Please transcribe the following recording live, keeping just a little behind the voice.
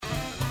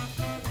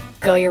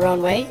Go Your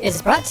Own Way is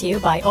brought to you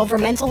by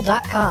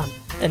Overmental.com,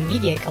 the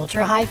media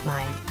culture hive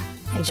mind.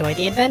 Enjoy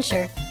the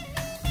adventure.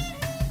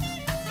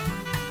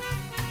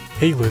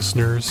 Hey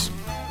listeners,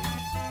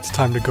 it's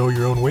time to go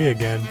your own way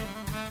again.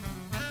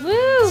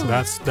 Woo! So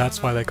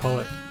that's why they call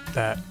it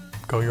that.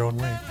 Go your own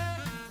way.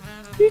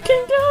 You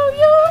can go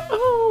your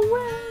own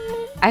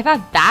way. I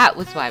thought that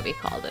was why we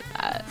called it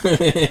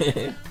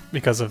that.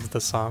 Because of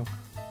the song.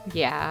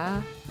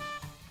 Yeah.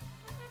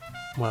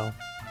 Well,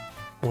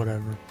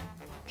 whatever.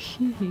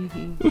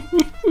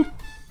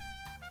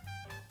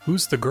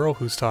 Who's the girl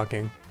who's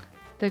talking?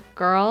 The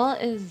girl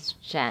is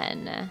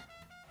Jen.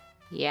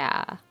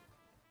 Yeah.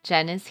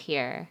 Jen is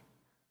here.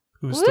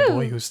 Who's Woo! the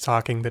boy who's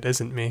talking that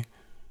isn't me?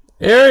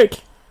 Eric!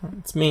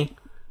 It's me.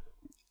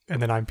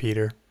 And then I'm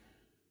Peter.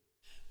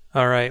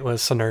 Alright,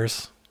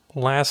 listeners.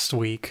 Last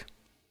week,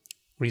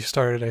 we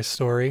started a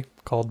story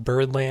called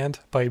Birdland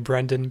by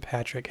Brendan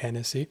Patrick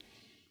Hennessy.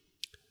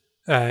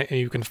 And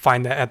you can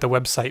find that at the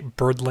website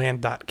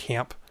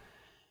birdland.camp.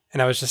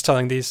 And I was just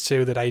telling these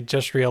two that I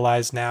just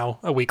realized now,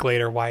 a week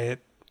later, why it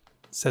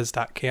says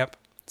 .camp.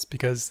 It's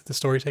because the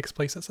story takes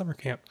place at summer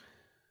camp.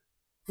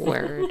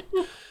 Word.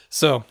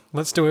 So,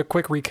 let's do a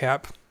quick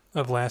recap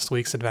of last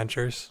week's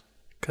adventures,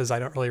 because I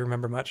don't really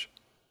remember much.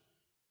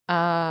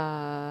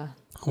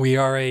 We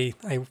are a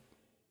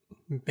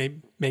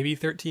maybe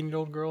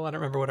 13-year-old girl. I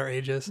don't remember what our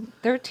age is.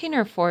 13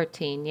 or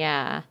 14,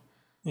 yeah.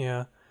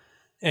 Yeah.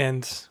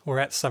 And we're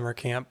at summer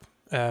camp.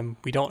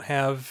 We don't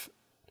have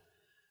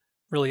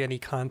really any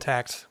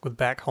contact with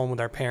back home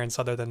with our parents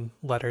other than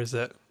letters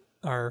that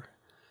are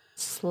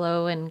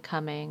Slow in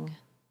coming.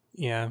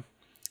 Yeah.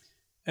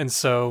 And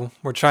so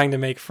we're trying to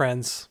make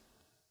friends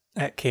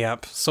at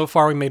camp. So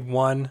far we made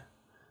one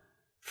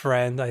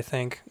friend, I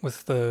think,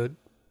 with the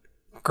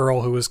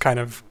girl who was kind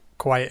of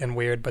quiet and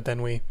weird, but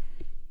then we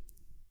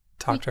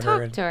talked to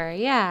her.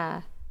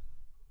 Yeah.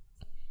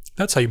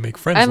 That's how you make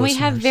friends, And listeners.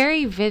 we have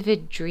very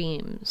vivid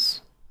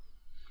dreams.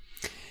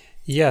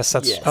 Yes,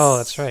 that's Yes. Oh,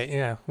 that's right.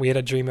 Yeah. We had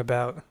a dream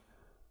about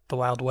the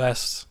Wild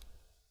West.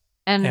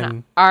 And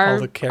all our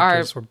the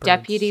characters were birds.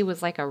 deputy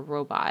was like a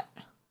robot.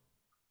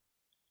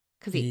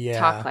 Because he Yeah.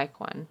 talked like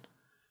one.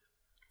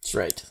 That's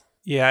right.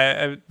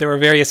 Yeah, there were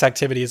various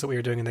activities that we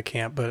were doing in the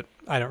camp, but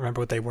I don't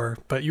remember what they were.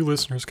 But you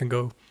listeners can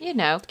go You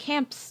know,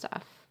 camp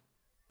stuff.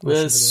 listen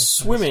to Was this.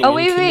 swimming. Oh,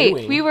 and wait.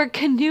 canoeing. We were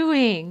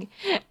canoeing.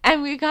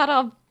 And we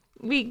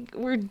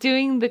were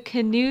doing the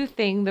canoe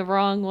thing the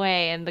wrong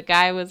way. And the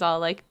guy was all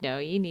like, no,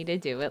 you need to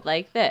do it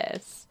like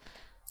this.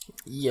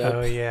 Yep.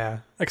 Oh, yeah.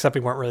 Except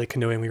we weren't really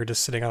canoeing. We were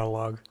just sitting on a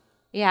log.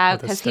 Yeah,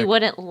 With a because he stick.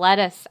 wouldn't let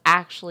us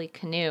actually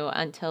canoe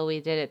until we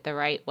did it the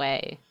right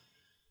way.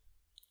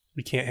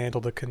 We can't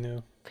handle the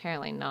canoe.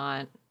 Apparently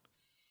not.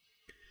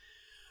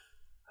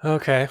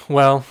 Okay,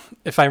 well,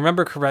 if I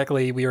remember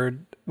correctly,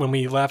 when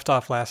we left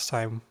off last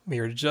time, we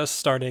were just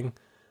starting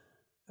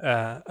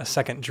a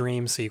second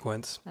dream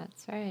sequence.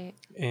 That's right.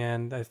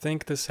 And I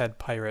think this had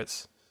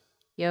pirates.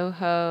 Yo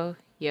ho,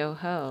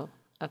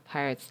 a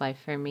pirate's life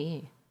for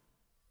me.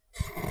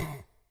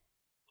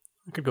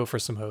 I could go for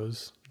some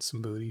hose,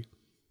 some booty.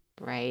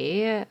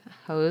 Right?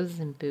 Hose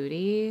and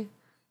booty.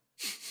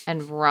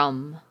 And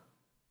rum.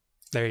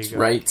 There you go.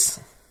 Right.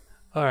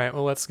 All right,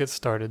 well, let's get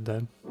started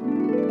then.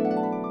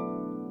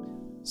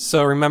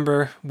 So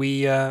remember,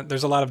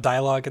 there's a lot of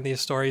dialogue in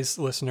these stories,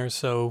 listeners,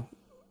 so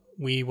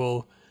we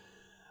will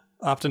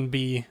often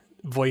be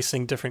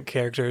voicing different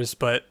characters,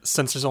 but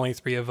since there's only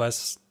 3 of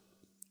us,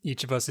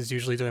 each of us is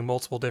usually doing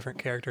multiple different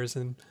characters,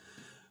 and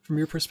from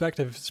your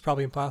perspective, it's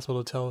probably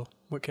impossible to tell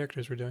what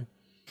characters we're doing.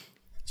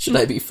 Should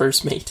I be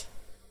first mate?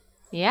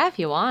 Yeah, if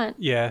you want.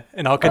 Yeah,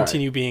 and I'll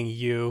continue being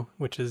you,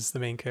 which is the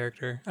main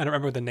character. I don't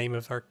remember the name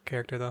of our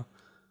character, though.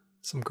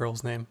 Some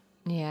girl's name.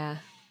 Yeah.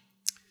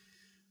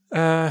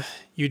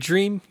 You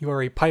dream you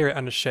are a pirate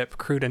on a ship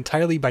crewed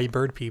entirely by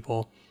bird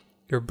people.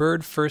 Your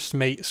bird first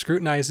mate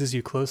scrutinizes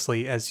you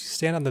closely as you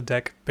stand on the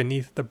deck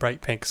beneath the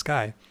bright pink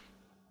sky.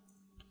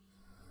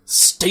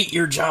 State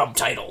your job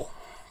title.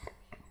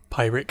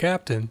 Pirate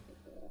captain.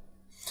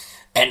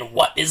 And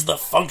what is the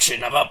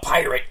function of a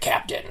pirate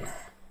captain?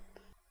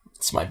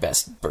 It's my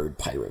best bird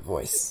pirate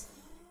voice.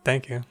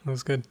 Thank you. That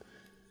was good.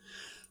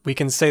 We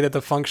can say that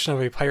the function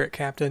of a pirate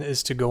captain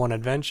is to go on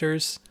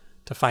adventures,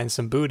 to find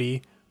some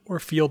booty, or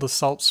feel the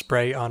salt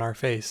spray on our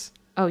face.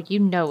 Oh, you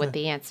know what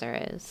the answer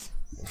is.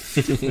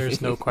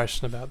 There's no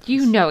question about this.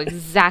 You know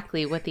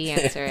exactly what the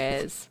answer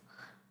is.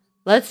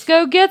 Let's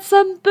go get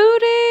some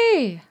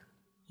booty!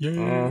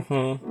 Yeah.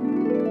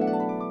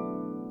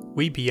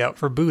 We be out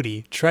for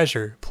booty,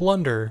 treasure,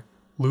 plunder,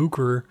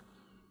 lucre,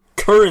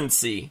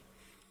 Currency.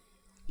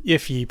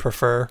 if ye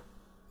prefer.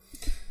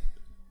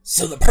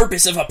 So the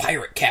purpose of a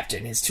pirate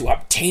captain is to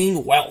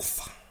obtain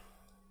wealth.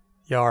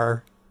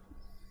 Yar.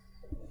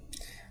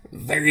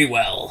 Very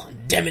well.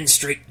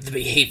 Demonstrate the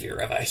behavior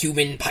of a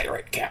human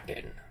pirate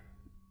captain.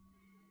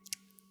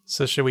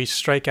 So should we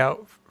strike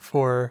out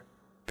for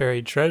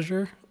buried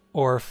treasure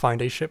or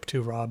find a ship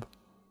to rob?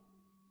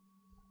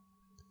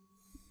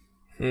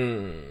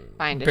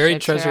 Find a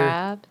Buried ship to treasure.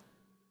 rob.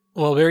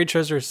 Well, buried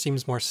treasure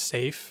seems more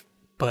safe,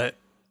 but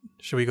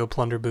Should we go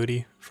plunder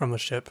booty from the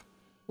ship?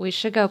 We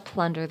should go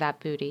plunder that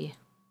booty.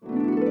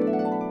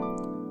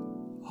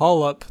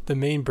 Haul up the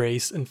main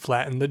brace and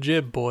flatten the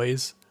jib,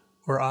 boys.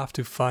 We're off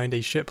to find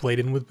a ship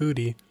laden with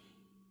booty.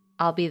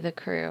 I'll be the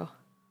crew.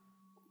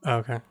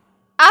 Okay.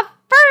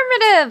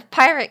 Affirmative,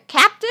 pirate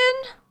captain!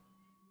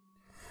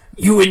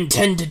 You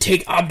intend to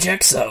take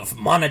objects of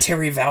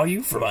monetary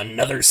value from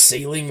another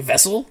sailing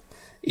vessel?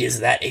 Is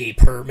that a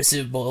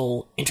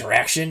permissible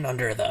interaction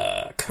under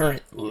the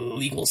current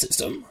legal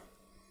system?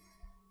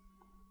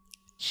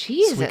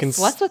 Jesus,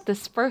 what's with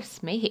this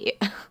first mate?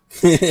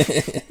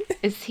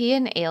 Is he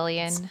an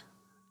alien?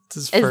 It's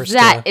his Is first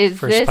pirate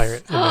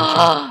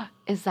adventure.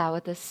 Is that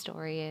what this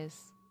story is?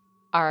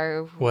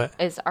 What?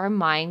 Is our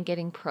mind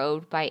getting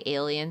probed by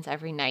aliens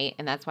every night,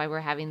 and that's why we're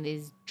having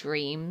these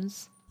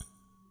dreams?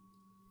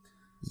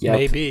 Yep.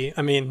 Maybe.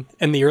 I mean,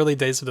 in the early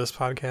days of this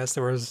podcast,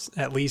 there was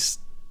at least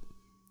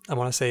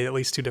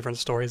 2 different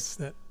stories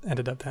that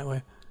ended up that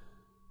way.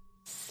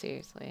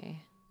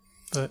 Seriously.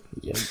 But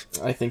Yep.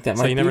 I think that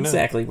So might you be never know.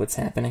 exactly what's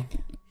happening.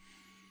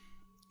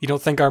 you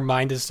don't think our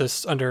mind is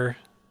just under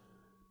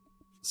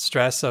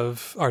stress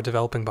of our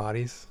developing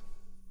bodies?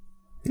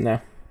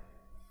 No.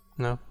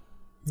 No?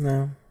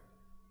 No.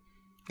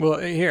 Well,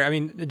 here, I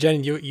mean,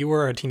 Jen, you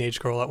were a teenage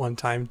girl at one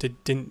time.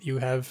 Didn't you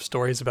have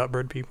stories about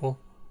bird people?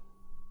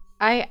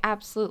 I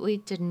absolutely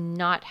did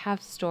not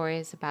have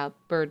stories about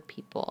bird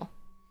people.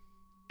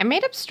 I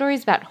made up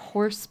stories about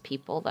horse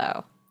people,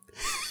 though.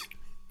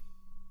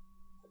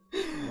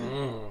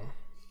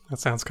 That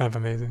sounds kind of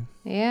amazing.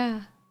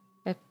 Yeah,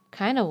 it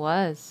kind of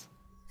was.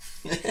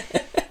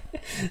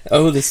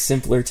 Oh, the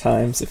simpler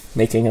times of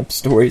making up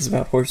stories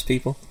about horse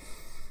people.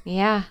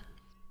 Yeah.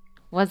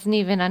 Wasn't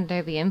even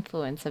under the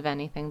influence of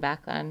anything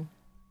back then.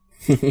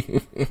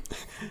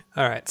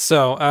 All right,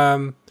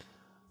 so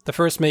the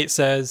first mate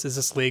says, is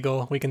this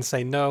legal? We can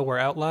say no, we're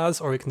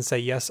outlaws, or we can say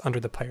yes under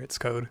the Pirates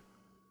Code.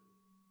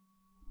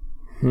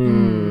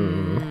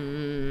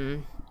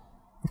 I'm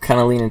kind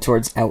of leaning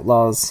towards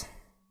outlaws.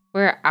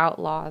 We're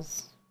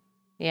outlaws.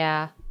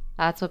 Yeah,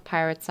 that's what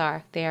pirates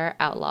are. They are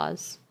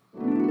outlaws.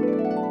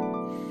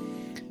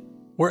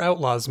 We're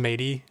outlaws,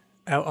 matey,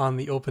 out on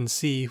the open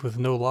sea with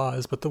no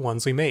laws but the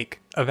ones we make.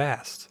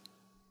 Avast.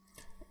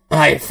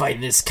 I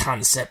find this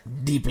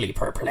concept deeply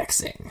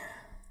perplexing.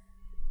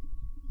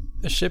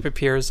 A ship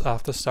appears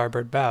off the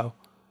starboard bow.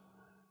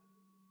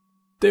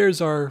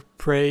 There's our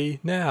prey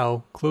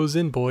now. Close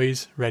in,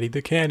 boys. Ready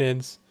the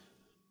cannons.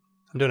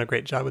 I'm doing a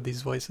great job with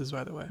these voices,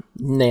 by the way.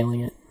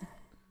 Nailing it.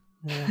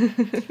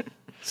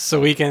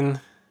 So we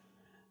can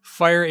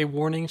fire a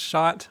warning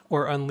shot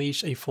or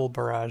unleash a full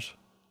barrage.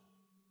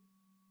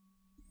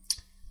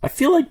 I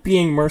feel like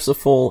being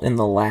merciful in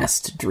the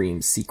last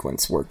dream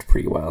sequence worked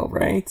pretty well,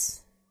 right?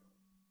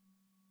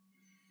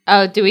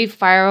 Oh, do we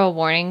fire a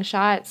warning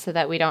shot so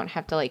that we don't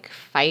have to, like,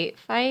 fight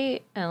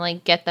and,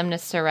 like, get them to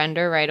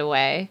surrender right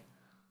away?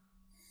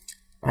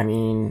 I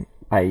mean,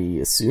 I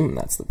assume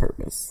that's the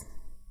purpose.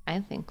 I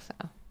think so.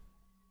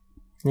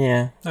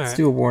 Yeah, All let's right.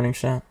 do a warning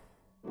shot.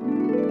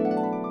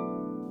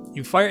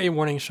 You fire a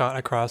warning shot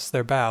across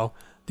their bow.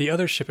 The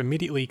other ship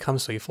immediately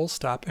comes to a full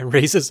stop and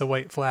raises a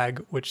white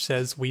flag which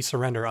says we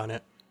surrender on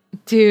it.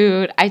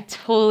 Dude, I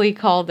totally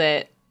called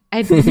it.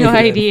 I had no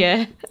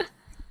idea.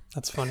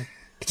 That's funny.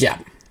 Good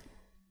job.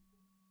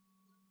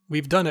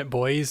 We've done it,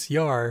 boys.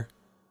 Yar.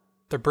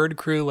 The bird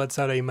crew lets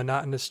out a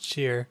monotonous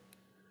cheer.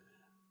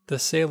 The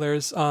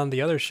sailors on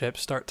the other ship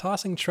start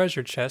tossing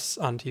treasure chests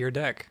onto your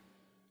deck.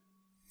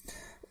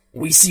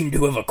 We seem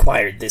to have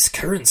acquired this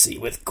currency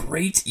with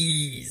great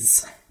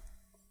ease.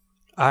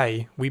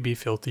 Aye, we be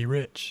filthy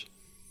rich.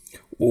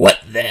 What,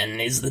 then,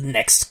 is the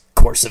next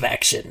course of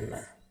action?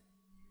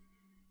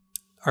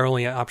 Our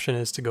only option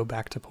is to go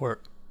back to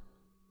port.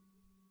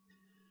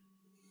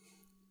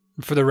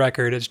 For the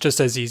record, it's just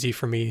as easy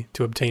for me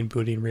to obtain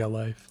booty in real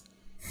life.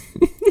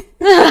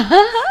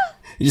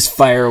 You just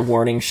fire a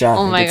warning shot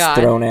Oh and my it gets God.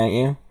 thrown at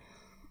you.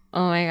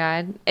 Oh my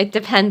god. It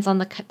depends on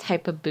the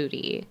type of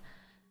booty.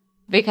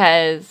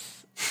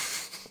 Because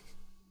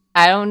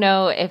I don't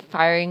know if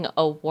firing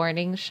a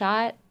warning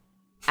shot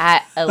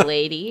at a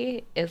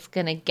lady is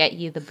going to get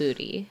you the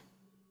booty.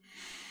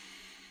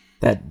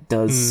 That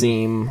does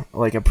seem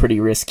like a pretty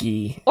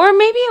risky Or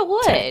maybe it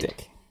would.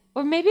 tactic.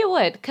 Or maybe it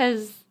would,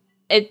 because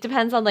it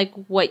depends on, like,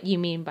 what you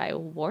mean by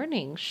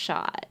warning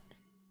shot.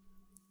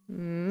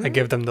 I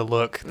give them the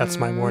look. That's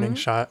my warning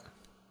shot.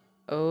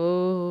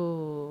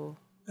 Oh,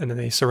 And then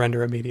they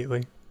surrender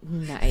immediately.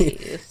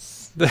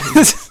 nice.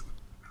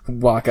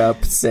 Walk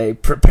up, say,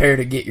 prepare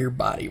to get your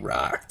body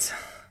rocked.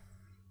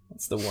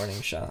 That's the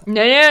warning shot.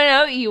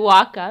 No. You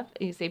walk up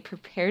and you say,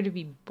 prepare to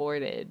be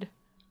boarded.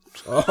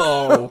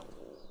 Oh.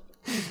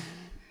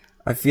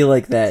 I feel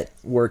like that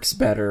works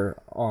better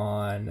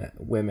on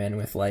women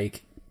with,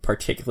 like,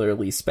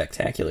 particularly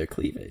spectacular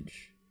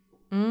cleavage.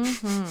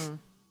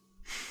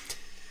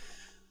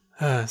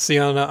 See,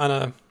 on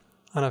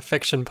a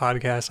fiction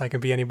podcast, I can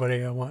be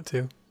anybody I want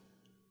to.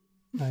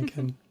 I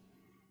can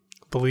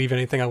believe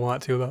anything I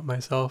want to about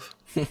myself.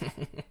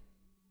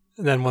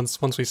 And then once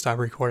we stop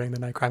recording,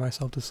 then I cry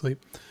myself to sleep.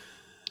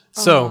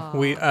 So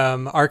we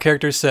our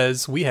character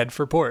says we head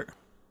for port.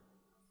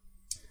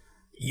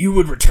 You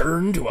would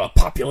return to a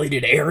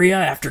populated area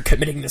after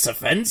committing this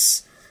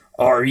offense?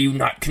 Are you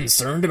not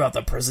concerned about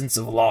the presence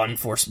of law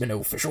enforcement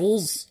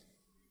officials?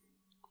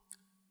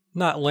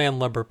 Not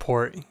landlubber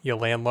port, you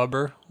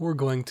landlubber. We're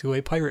going to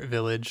a pirate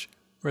village,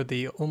 where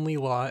the only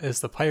law is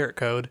the pirate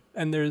code,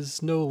 and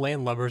there's no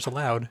landlubbers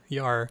allowed.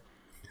 Yar.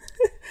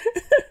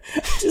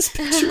 Just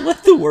picture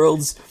like the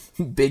world's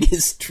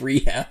biggest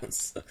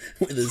treehouse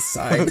with a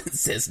sign that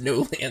says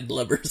no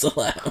landlubbers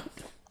allowed.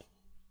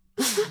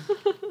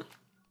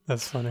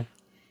 That's funny.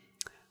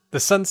 The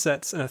sun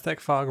sets and a thick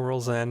fog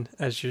rolls in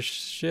as your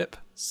ship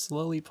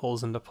slowly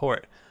pulls into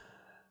port.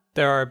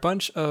 There are a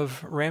bunch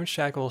of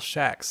ramshackle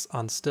shacks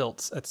on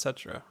stilts,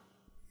 etc.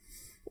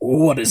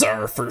 What is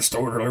our first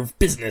order of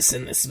business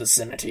in this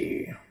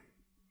vicinity?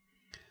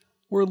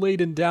 We're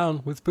laden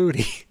down with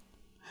booty.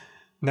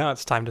 Now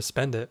it's time to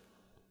spend it.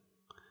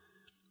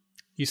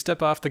 You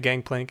step off the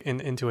gangplank and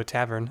into a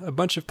tavern. A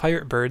bunch of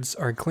pirate birds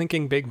are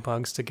clinking big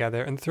mugs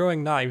together and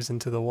throwing knives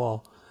into the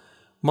wall.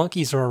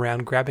 Monkeys are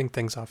around grabbing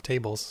things off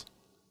tables.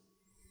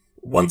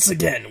 Once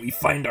again, we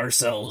find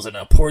ourselves in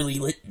a poorly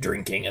lit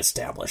drinking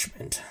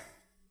establishment.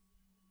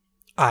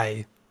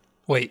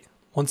 Wait,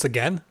 once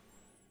again?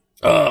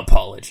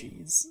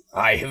 Apologies.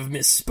 I have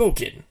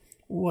misspoken.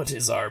 What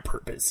is our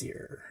purpose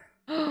here?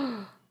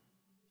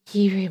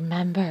 He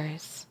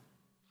remembers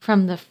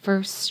from the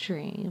first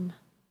stream.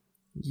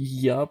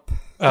 Yup.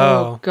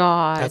 Oh,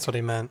 God. that's what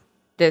he meant.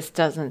 This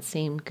doesn't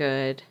seem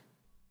good.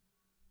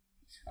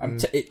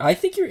 I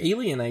think your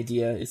alien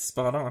idea is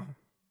spot on.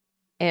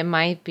 It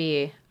might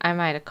be. I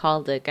might have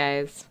called it,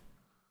 guys.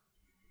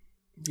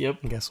 Yep.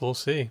 I guess we'll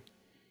see.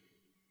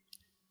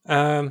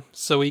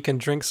 So we can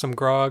drink some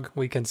grog,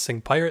 we can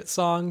sing pirate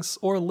songs,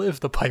 or live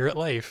the pirate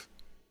life.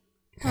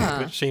 Huh.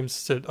 Which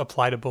seems to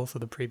apply to both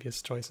of the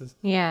previous choices.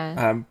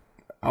 Yeah.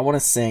 I want to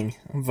sing.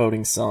 I'm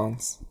voting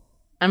songs.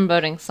 I'm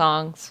voting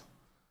songs.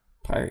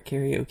 Pirate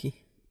karaoke.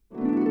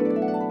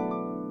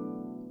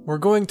 We're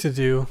going to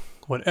do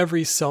what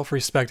every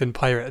self-respecting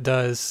pirate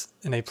does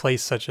in a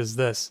place such as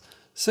this.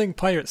 Sing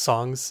pirate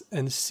songs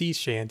and sea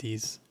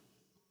shanties.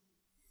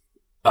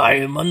 I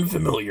am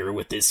unfamiliar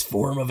with this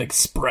form of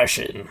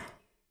expression.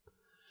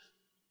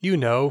 You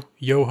know,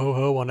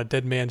 yo-ho-ho on a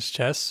dead man's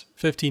chest,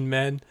 15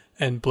 men,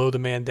 and blow the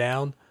man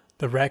down,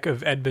 the wreck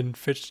of Edmund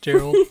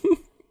Fitzgerald.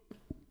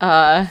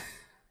 The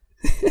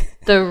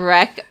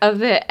wreck of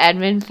the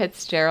Edmund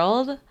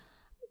Fitzgerald?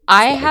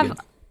 I have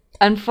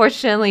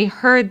unfortunately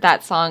heard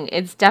that song.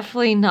 It's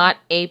definitely not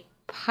a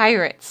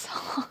pirate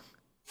song.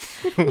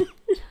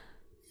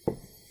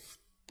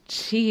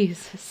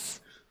 Jesus.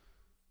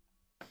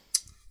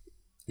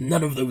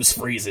 None of those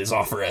phrases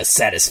offer a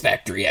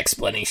satisfactory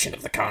explanation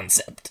of the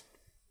concept.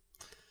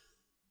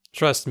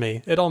 Trust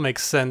me, it all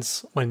makes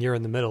sense when you're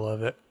in the middle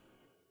of it.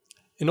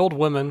 An old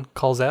woman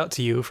calls out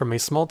to you from a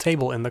small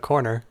table in the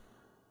corner.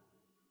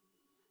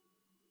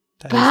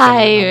 That is the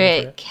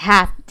Pirate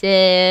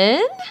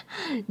captain,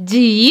 do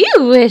you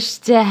wish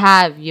to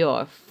have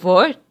your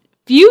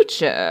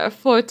future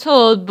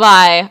foretold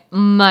by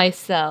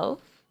myself?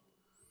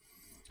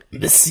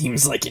 This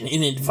seems like an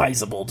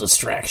inadvisable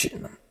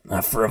distraction,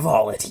 a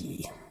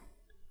frivolity.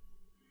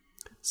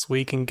 so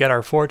we can get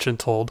our fortune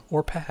told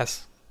or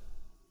pass.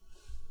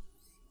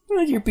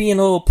 Well, you're being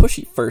a little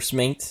pushy, first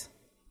mate.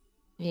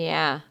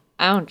 Yeah,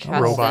 I don't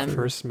trust Robot them.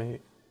 first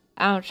mate.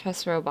 I don't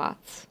trust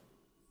robots.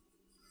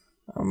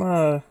 I'm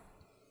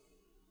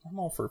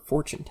all for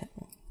fortune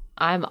telling.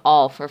 I'm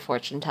all for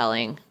fortune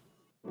telling.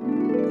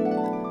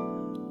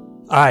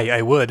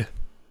 I would.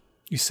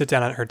 You sit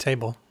down at her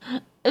table.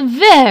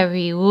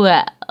 Very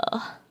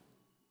well.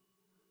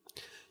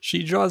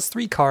 She draws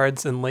 3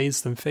 cards and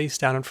lays them face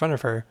down in front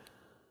of her.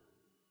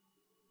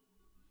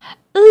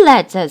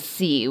 Let us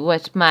see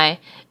what my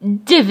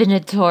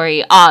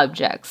divinatory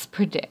objects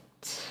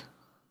predict.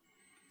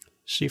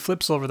 She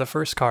flips over the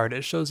first card.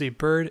 It shows a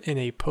bird in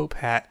a Pope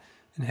hat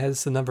and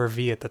has the number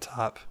V at the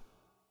top.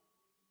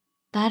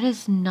 That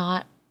is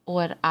not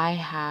what I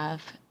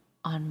have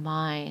on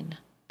mine,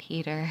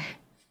 Peter.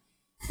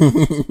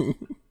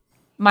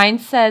 Mine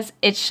says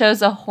it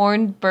shows a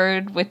horned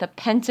bird with a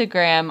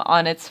pentagram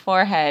on its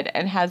forehead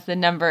and has the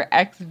number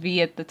XV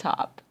at the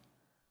top.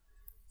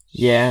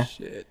 Yeah,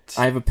 Shit.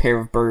 I have a pair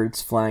of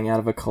birds flying out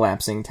of a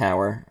collapsing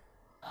tower,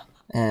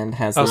 and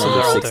has the Oh, so number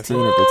they're all 16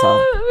 at the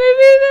top.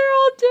 Maybe they're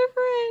all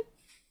different.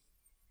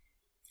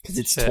 Because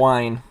it's Shit.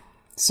 twine,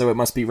 so it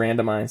must be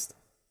randomized.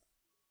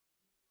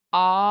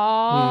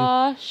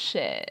 Aw,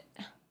 shit.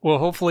 Well,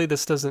 hopefully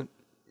this doesn't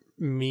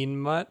mean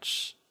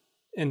much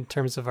in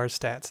terms of our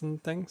stats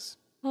and things.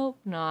 Hope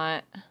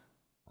not.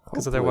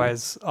 Because Hopefully.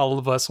 otherwise, all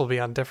of us will be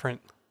on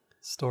different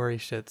story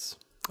shits.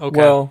 Okay.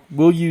 Well,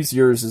 we'll use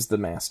yours as the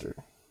master.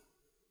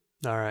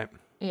 All right.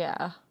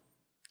 Yeah.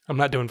 I'm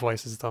not doing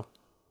voices, though.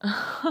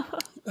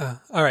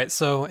 All right.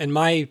 So in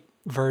my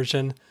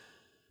version,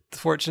 the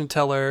fortune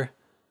teller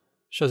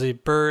shows a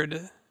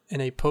bird in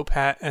a Pope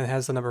hat and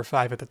has the number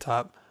 5 at the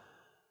top.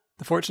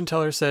 The fortune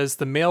teller says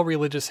the male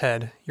religious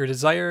head, your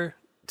desire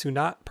to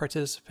not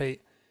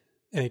participate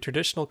in a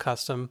traditional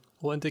custom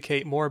will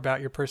indicate more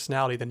about your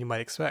personality than you might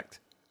expect.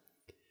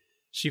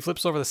 She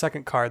flips over the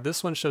second card.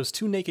 This one shows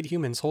two naked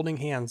humans holding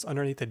hands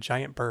underneath a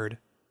giant bird.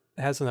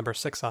 It has the number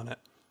 6 on it.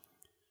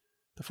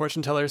 The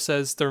fortune teller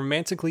says the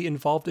romantically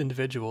involved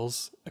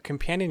individuals, a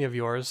companion of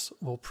yours,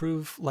 will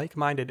prove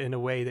like-minded in a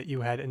way that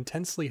you had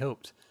intensely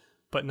hoped,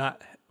 but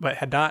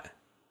had not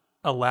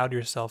allowed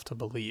yourself to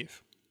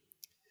believe.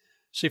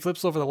 She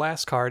flips over the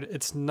last card.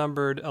 It's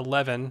numbered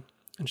 11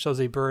 and shows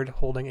a bird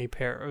holding a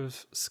pair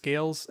of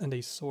scales and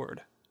a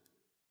sword.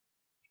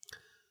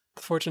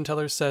 The fortune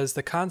teller says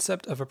the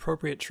concept of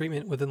appropriate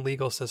treatment within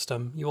legal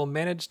system, you will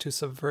manage to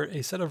subvert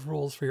a set of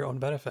rules for your own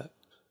benefit.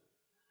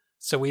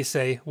 So we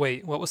say,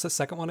 wait, what was the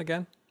second one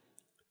again?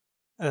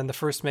 And then the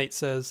first mate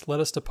says, let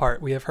us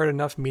depart. We have heard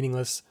enough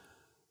meaningless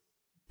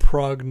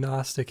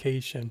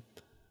prognostication.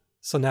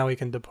 So now we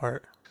can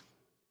depart.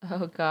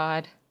 Oh,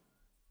 God.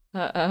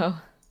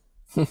 Uh-oh.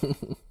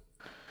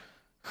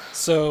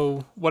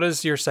 So what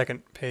does your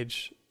second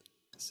page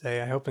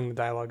say? I'm hoping the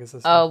dialogue is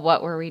the same. Oh,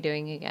 what were we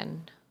doing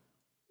again?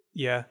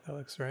 Yeah, that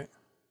looks right.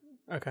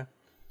 Okay.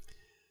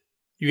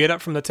 You get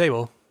up from the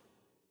table.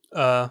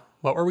 What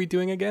were we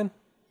doing again?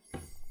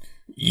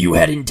 You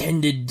had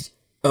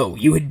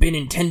been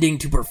intending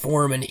to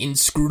perform an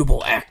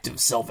inscrutable act of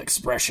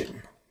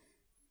self-expression.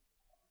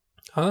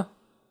 Huh?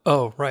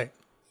 Oh, right.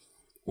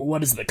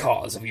 What is the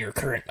cause of your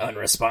current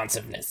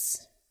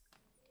unresponsiveness?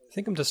 I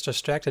think I'm just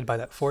distracted by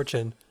that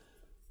fortune.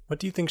 What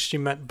do you think she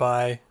meant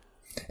by...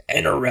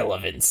 An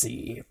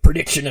irrelevancy.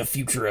 Prediction of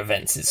future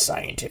events is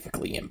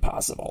scientifically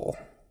impossible.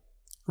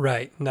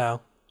 Right,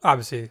 no.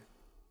 Obviously.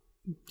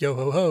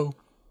 Yo-ho-ho.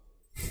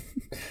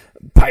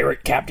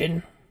 Pirate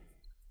captain?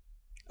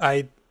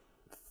 I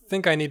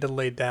think I need to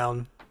lay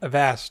down a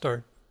vest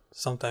or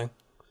something.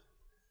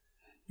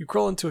 You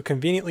crawl into a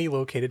conveniently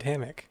located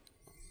hammock.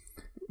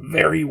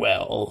 Very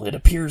well. It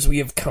appears we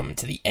have come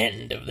to the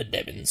end of the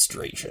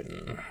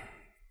demonstration.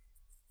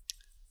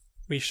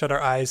 We shut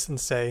our eyes and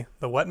say,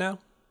 the what now?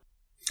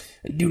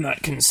 Do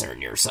not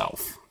concern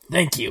yourself.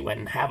 Thank you,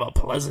 and have a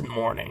pleasant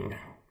morning.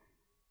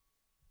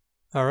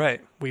 All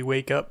right, we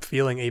wake up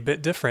feeling a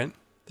bit different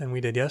than we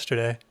did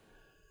yesterday.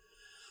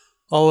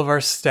 All of our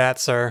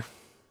stats are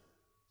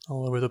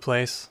all over the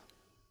place.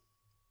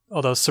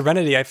 Although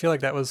Serenity, I feel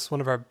like that was one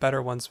of our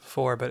better ones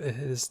before, but it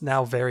is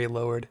now very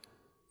lowered.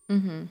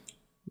 Mm-hmm.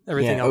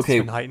 Everything else has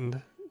been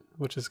heightened,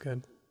 which is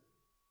good.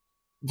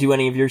 Do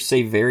any of yours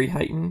say very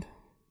heightened?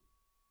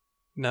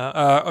 No.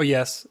 Oh,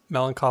 yes.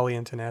 Melancholy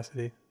and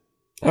tenacity.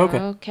 Okay.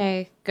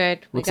 Okay,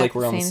 good. Looks got like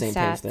we're on the same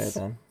stats. page there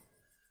then.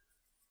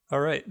 All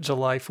right.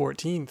 July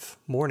 14th,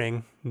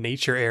 morning,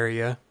 nature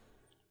area.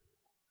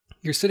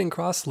 You're sitting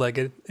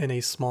cross-legged in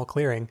a small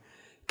clearing.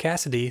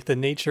 Cassidy, the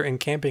nature and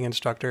camping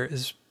instructor,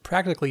 is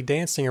practically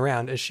dancing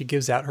around as she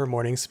gives out her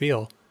morning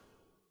spiel.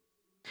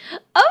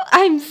 Oh,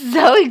 I'm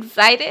so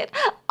excited.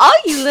 All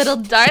you little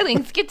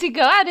darlings get to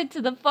go out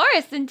into the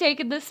forest and take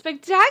in the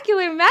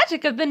spectacular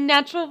magic of the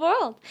natural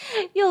world.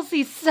 You'll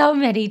see so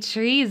many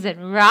trees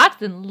and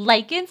rocks and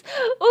lichens.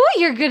 Oh,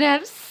 you're going to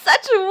have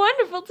such a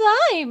wonderful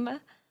time.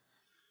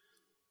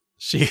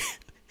 She...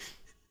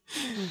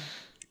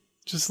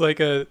 Just like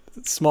a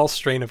small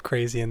strain of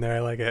crazy in there. I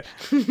like it.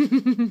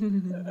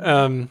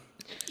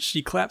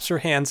 She claps her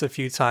hands a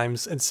few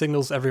times and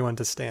signals everyone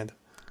to stand.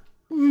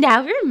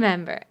 Now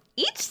remember,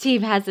 each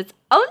team has its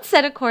own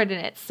set of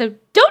coordinates, so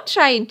don't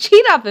try and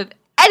cheat off of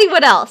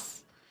anyone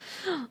else.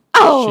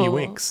 Oh, She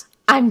winks.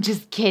 I'm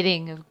just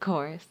kidding, of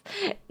course.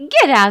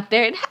 Get out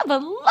there and have a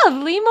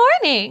lovely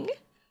morning.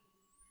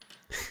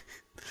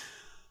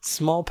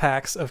 Small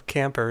packs of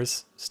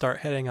campers start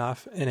heading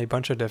off in a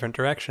bunch of different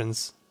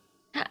directions.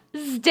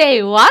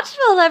 Stay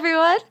watchful,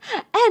 everyone,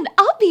 and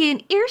I'll be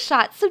in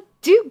earshot, so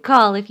do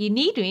call if you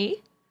need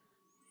me.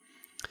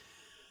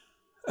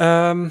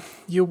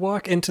 You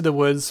walk into the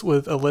woods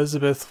with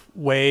Elizabeth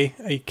Way,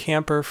 a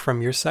camper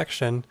from your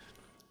section.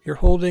 You're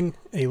holding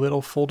a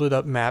little folded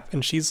up map,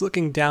 and she's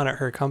looking down at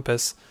her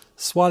compass,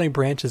 swatting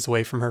branches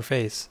away from her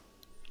face.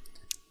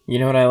 You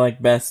know what I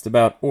like best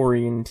about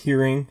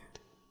orienteering?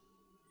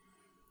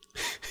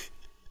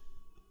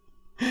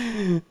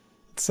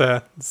 It's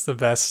the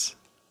best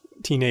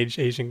teenage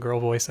Asian girl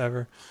voice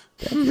ever.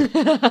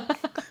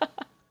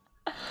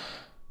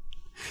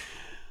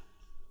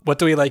 What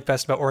do we like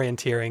best about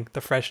orienteering? The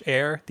fresh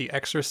air, the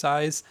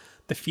exercise,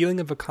 the feeling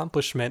of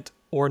accomplishment,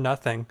 or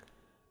nothing?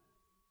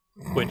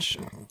 Which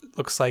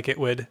looks like it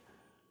would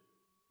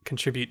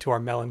contribute to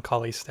our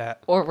melancholy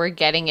stat. Or we're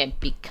getting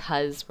it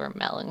because we're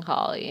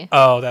melancholy.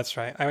 Oh, that's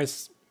right. I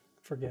always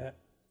forget.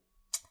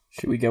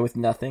 Should we go with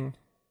nothing?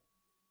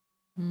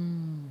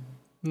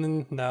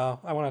 No,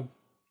 I want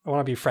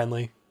to be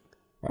friendly.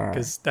 All right.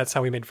 Because that's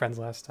how we made friends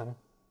last time.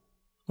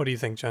 What do you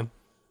think, Jen?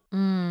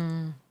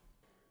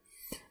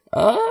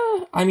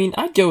 I mean,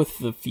 I'd go with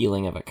the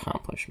feeling of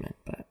accomplishment,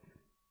 but...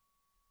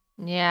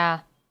 Yeah.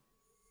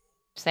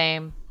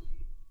 Same.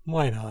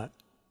 Why not?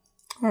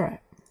 All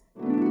right.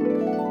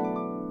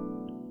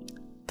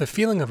 the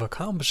feeling of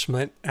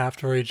accomplishment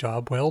after a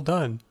job well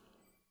done.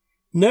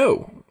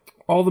 No,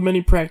 all the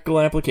many practical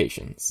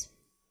applications.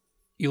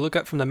 You look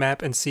up from the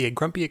map and see a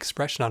grumpy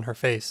expression on her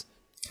face.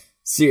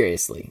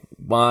 Seriously,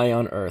 why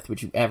on earth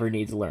would you ever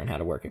need to learn how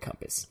to work a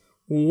compass?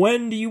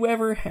 When do you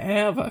ever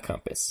have a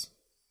compass?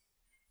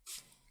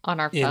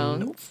 On our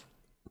phones.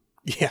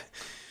 Yeah.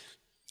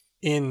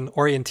 In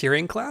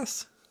orienteering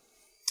class?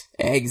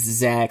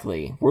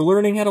 Exactly. We're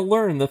learning how to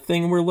learn the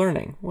thing we're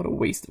learning. What a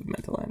waste of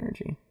mental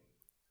energy.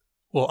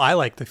 Well, I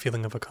like the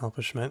feeling of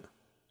accomplishment.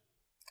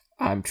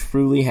 I'm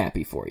truly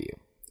happy for you.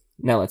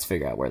 Now let's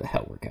figure out where the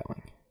hell we're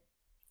going.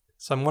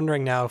 So I'm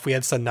wondering now if we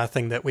had said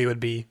nothing that we would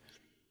be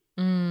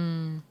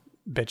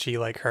bitchy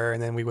like her,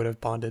 and then we would have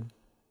bonded.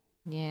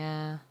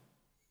 Yeah.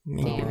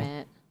 Maybe. Damn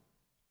it.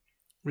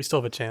 We still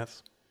have a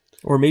chance.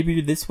 Or maybe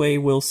this way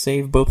we'll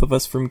save both of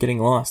us from getting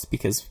lost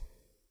because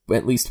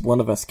at least one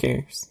of us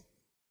cares.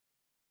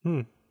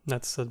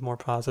 That's a more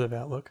positive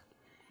outlook.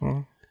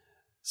 Hmm.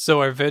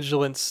 So our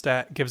vigilance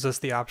stat gives us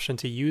the option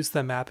to use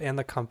the map and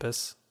the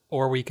compass,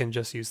 or we can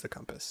just use the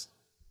compass.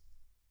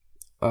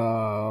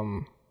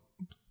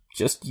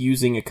 Just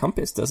using a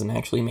compass doesn't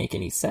actually make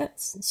any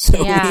sense.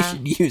 So Yeah. we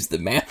should use the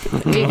map.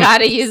 We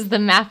gotta use the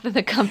map and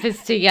the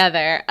compass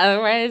together.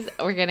 Otherwise,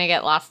 we're gonna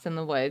get lost in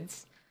the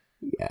woods.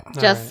 Yeah.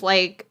 Just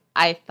like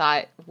I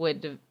thought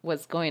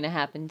was going to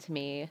happen to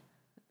me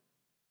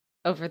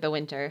over the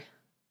winter,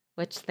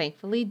 which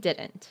thankfully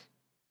didn't.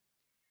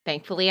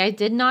 Thankfully, I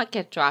did not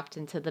get dropped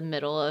into the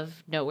middle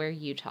of nowhere,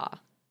 Utah.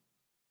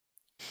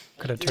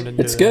 Could have turned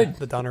into It's good.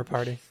 the Donner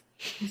Party.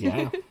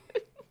 Yeah.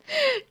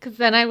 Because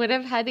then I would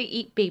have had to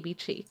eat baby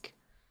cheek.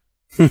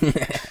 Face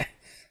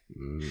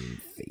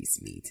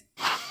meat.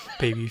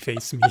 Baby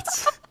face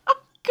meats.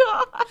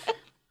 God.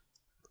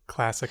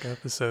 Classic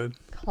episode.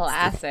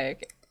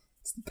 Classic.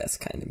 It's the best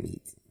kind of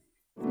meat.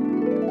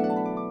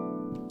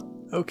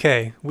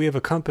 Okay, we have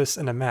a compass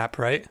and a map,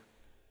 right?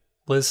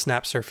 Liz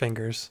snaps her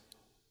fingers.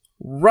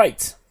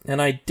 Right.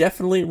 And I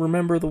definitely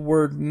remember the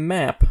word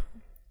map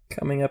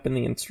coming up in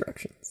the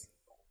instructions.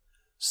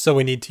 So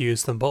we need to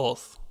use them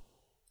both.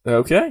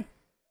 Okay.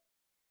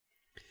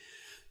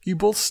 You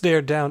both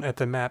stare down at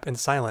the map in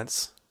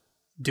silence.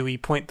 Do we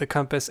point the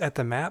compass at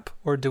the map,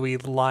 or do we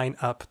line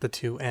up the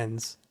two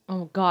ends?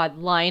 Oh God,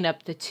 line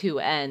up the two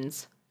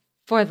ends.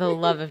 For the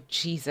love of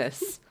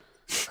Jesus.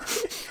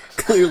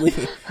 Clearly,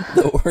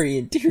 the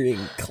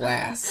orienteering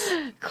class.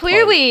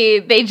 Clearly,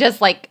 they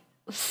just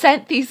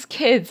sent these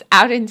kids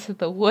out into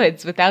the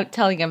woods without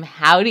telling them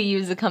how to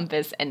use a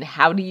compass and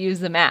how to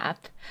use a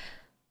map.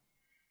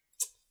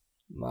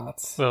 Not.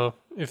 So,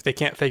 if they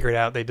can't figure it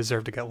out, they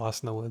deserve to get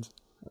lost in the woods.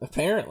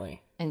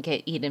 Apparently. And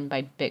get eaten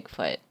by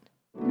Bigfoot.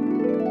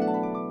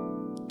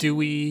 Do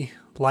we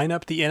line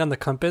up the end on the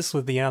compass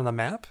with the end on the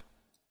map?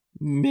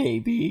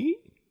 Maybe.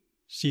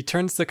 She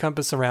turns the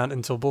compass around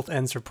until both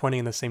ends are pointing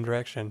in the same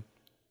direction.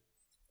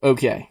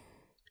 Okay.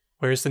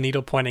 Where's the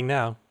needle pointing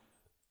now?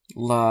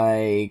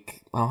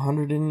 Like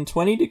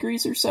 120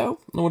 degrees or so?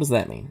 What does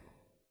that mean?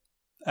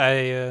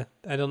 I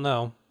don't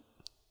know.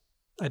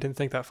 I didn't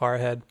think that far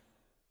ahead.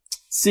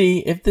 See,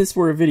 if this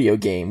were a video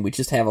game, we'd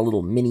just have a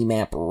little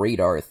mini-map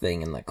radar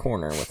thing in the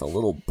corner with a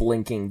little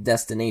blinking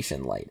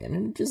destination light, and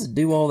it'd just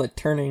do all the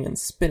turning and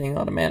spinning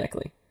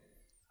automatically.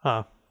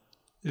 Huh.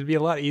 It'd be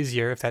a lot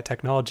easier if that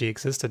technology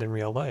existed in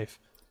real life.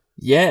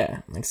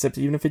 Yeah, except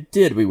even if it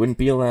did, we wouldn't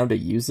be allowed to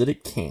use it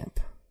at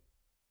camp.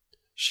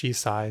 She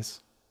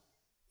sighs.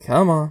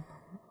 Come on,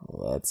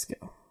 let's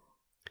go.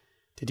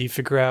 Did you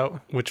figure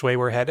out which way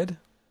we're headed?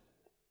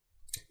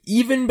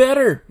 Even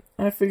better!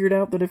 I figured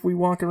out that if we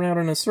walk around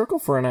in a circle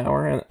for an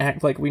hour and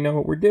act like we know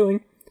what we're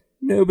doing,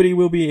 nobody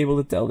will be able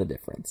to tell the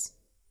difference.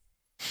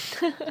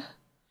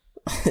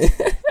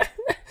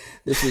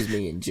 This was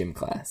me in gym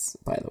class,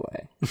 by the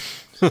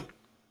way.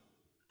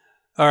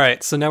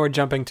 Alright, so now we're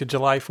jumping to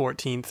July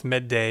 14th,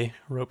 midday,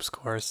 ropes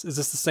course. Is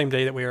this the same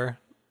day that we were...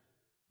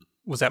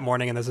 Was that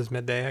morning and this is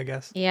midday, I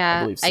guess?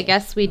 Yeah, believe so. I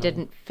guess we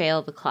didn't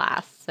fail the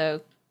class,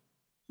 so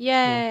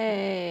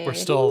yay! We're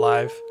still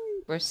alive.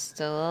 We're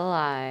still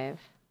alive.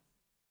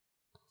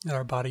 And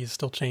our body is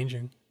still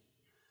changing.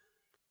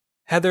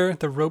 Heather,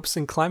 the ropes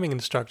and climbing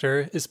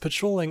instructor, is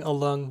patrolling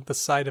along the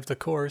side of the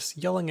course,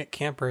 yelling at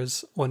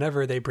campers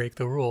whenever they break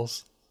the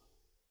rules.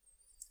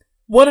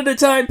 One at a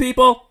time,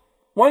 people!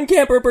 One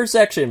camper per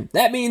section.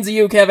 That means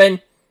you,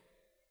 Kevin.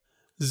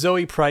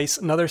 Zoe Price,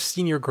 another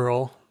senior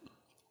girl,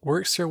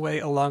 works her way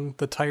along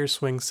the tire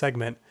swing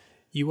segment.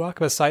 You walk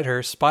beside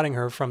her, spotting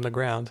her from the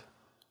ground.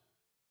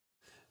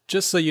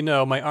 Just so you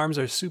know, my arms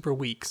are super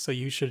weak, so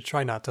you should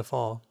try not to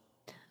fall.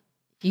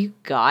 You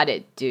got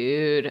it,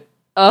 dude.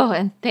 Oh,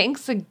 and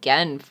thanks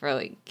again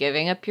for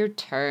giving up your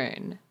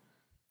turn.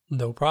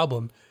 No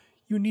problem.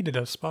 You needed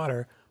a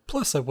spotter.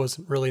 Plus, I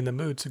wasn't really in the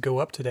mood to go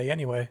up today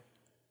anyway.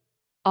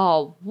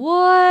 Oh,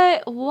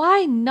 what?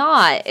 Why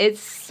not?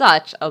 It's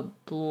such a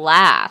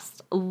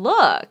blast.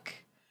 Look.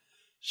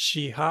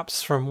 She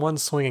hops from one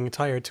swinging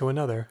tire to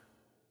another.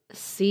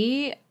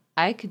 See?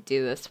 I could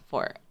do this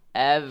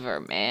forever,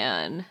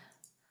 man.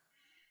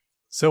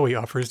 Zoe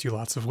offers you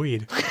lots of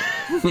weed.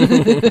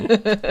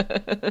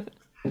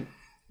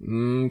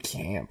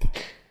 Camp.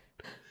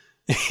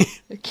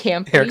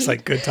 Camp. Eric's weed.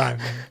 like, good time.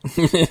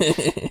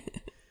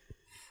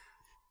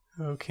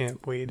 Oh,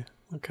 camp weed.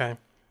 Okay.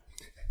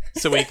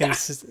 So we can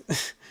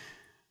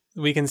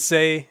we can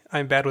say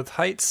I'm bad with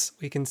heights.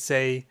 We can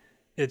say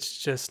it's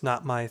just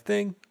not my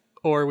thing,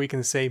 or we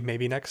can say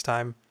maybe next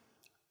time.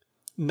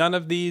 None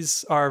of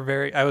these are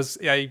very. I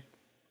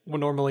would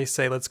normally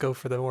say let's go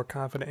for the more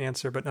confident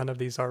answer, but none of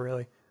these are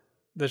really.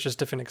 There's just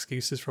different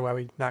excuses for why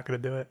we're not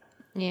going to do it.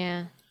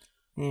 Yeah.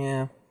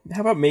 Yeah.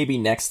 How about maybe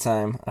next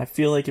time? I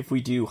feel like if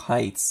we do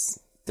heights,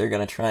 they're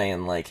gonna try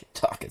and, like,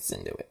 talk us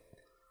into it.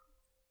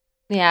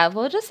 Yeah,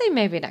 we'll just say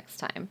maybe next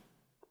time.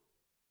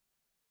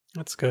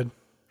 That's good.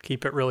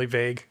 Keep it really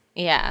vague.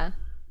 Yeah.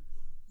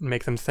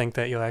 Make them think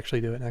that you'll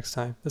actually do it next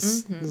time.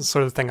 This is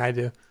sort of the thing I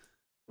do.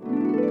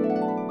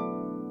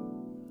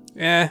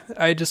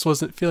 I just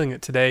wasn't feeling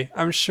it today.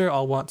 I'm sure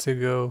I'll want to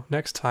go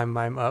next time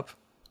I'm up.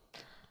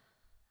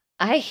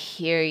 I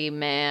hear you,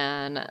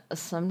 man.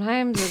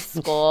 Sometimes at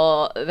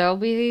school, there'll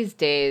be these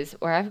days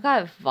where I've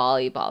got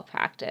volleyball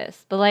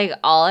practice, but like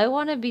all I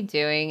want to be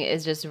doing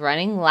is just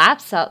running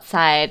laps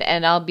outside,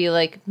 and I'll be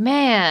like,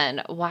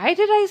 man, why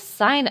did I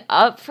sign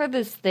up for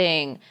this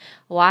thing?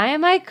 Why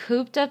am I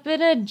cooped up in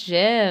a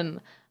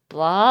gym?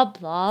 Blah,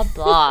 blah,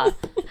 blah.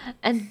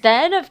 And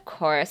then, of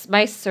course,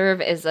 my serve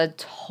is a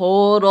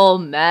total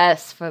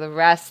mess for the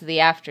rest of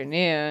the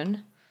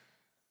afternoon.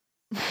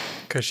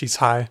 Because she's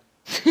high.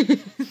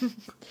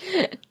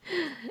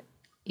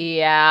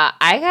 Yeah,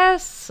 I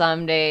guess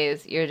some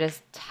days you're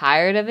just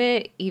tired of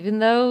it, even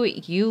though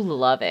you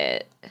love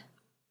it.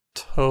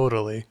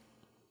 Totally.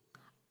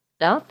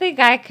 Don't think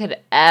I could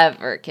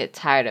ever get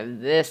tired of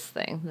this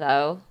thing,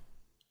 though.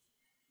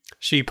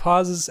 She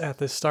pauses at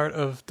the start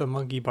of the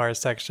monkey bar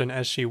section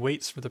as she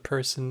waits for the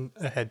person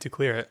ahead to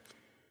clear it.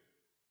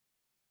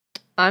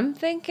 I'm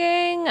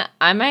thinking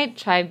I might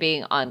try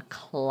being on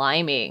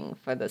climbing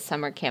for the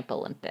Summer Camp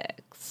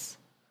Olympics.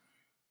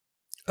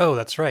 Oh,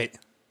 that's right.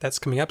 That's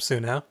coming up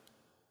soon, huh?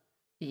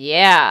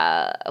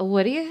 Yeah,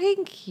 what do you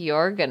think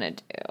you're gonna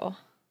do?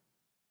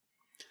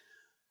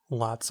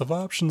 Lots of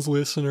options,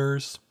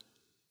 listeners.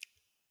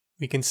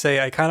 We can say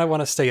I kind of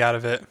want to stay out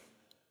of it.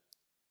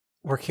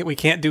 We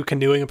can't do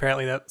canoeing.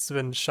 Apparently, that's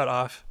been shut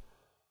off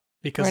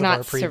because We're of not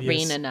our previous.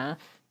 serene enough.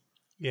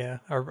 Yeah,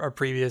 our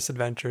previous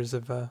adventures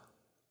have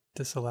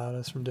disallowed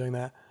us from doing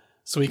that.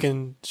 So we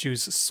can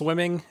choose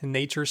swimming,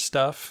 nature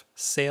stuff,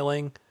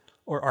 sailing,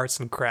 or arts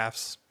and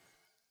crafts.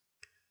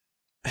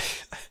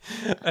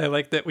 I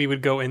like that we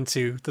would go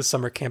into the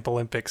Summer Camp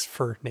Olympics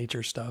for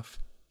nature stuff.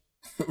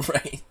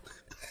 Right.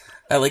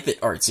 I like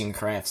that arts and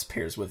crafts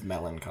pairs with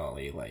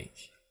melancholy, like.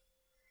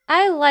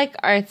 I like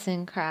arts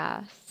and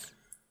crafts.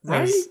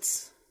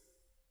 Right?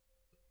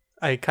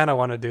 I kind of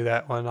want to do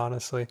that one,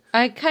 honestly.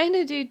 I kind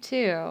of do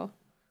too.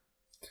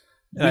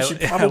 We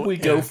should probably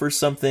go for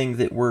something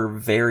that we're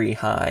very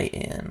high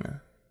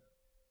in.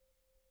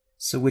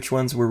 So which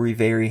ones were we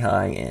very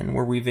high in?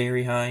 Were we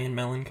very high in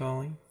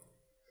melancholy?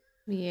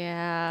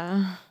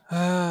 Yeah.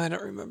 I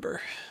don't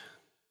remember.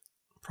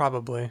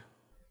 Probably.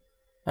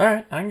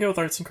 Alright, I can go with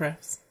arts and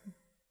crafts.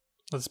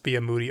 Let's be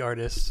a moody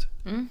artist.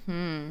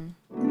 Mm-hmm.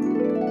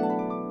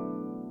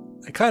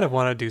 I kind of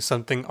want to do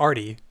something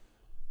arty.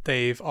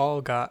 They've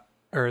got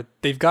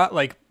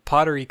like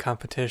pottery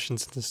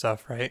competitions and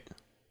stuff, right?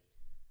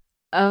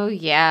 Oh,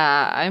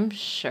 yeah, I'm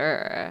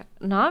sure.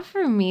 Not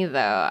for me,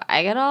 though.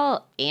 I get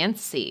all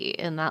antsy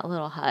in that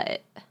little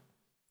hut.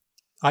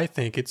 I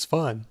think it's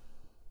fun.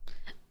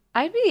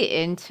 I'd be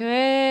into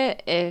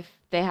it if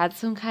they had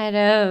some kind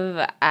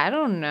of, I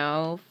don't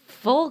know,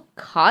 full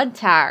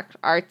contact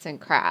arts and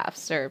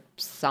crafts or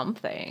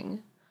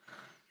something.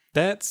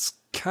 That's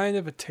kind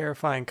of a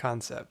terrifying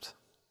concept.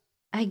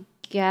 I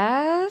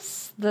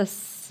guess the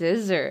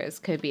scissors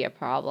could be a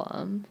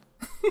problem.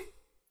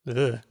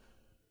 Ugh.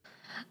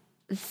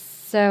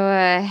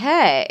 So,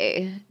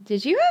 hey,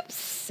 did you have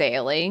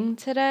sailing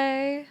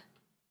today?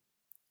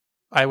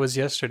 I was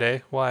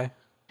yesterday. Why?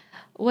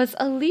 Was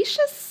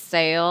Alicia's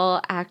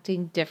sail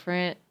acting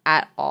different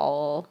at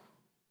all?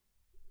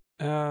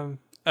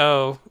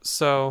 Oh,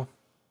 so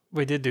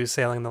we did do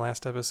sailing in the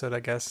last episode, I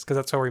guess, because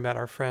that's where we met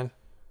our friend,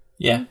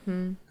 Yeah.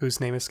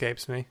 whose name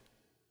escapes me.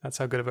 That's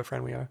how good of a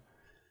friend we are.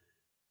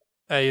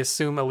 I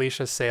assume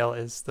Alicia's sail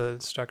is the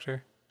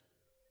instructor.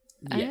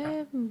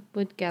 Yeah. I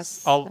would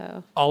guess All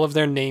so. all of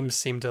their names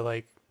seem to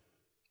like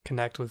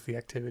connect with the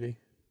activity.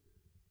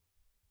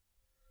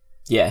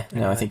 Yeah, no,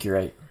 I Anyway. think you're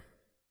right.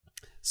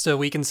 So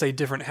we can say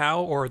different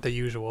how or the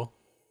usual.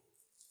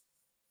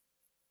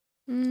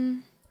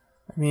 Mm,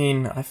 I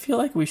mean, I feel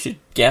like we should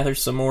gather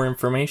some more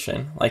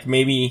information. Like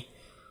maybe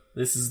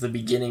this is the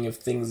beginning of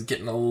things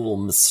getting a little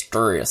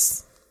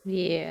mysterious.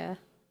 yeah.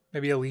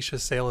 Maybe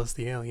Alicia's sail is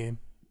the alien.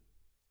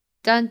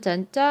 Dun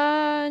dun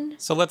dun.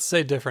 So let's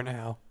say different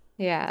how.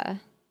 Yeah.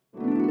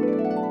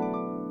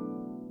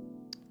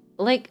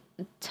 Like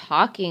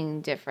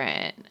talking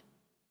different.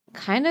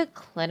 Kind of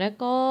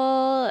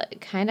clinical,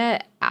 kind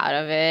of out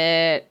of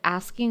it,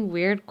 asking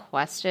weird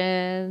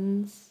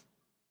questions.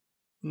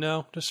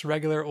 No, just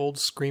regular old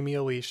screamy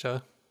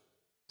Alicia.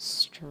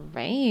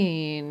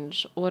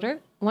 Strange. Wonder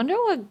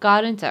what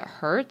got into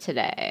her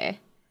today.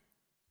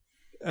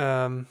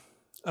 Oh,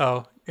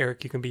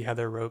 Eric, you can be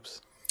Heather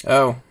Ropes.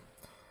 Oh.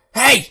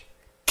 Hey!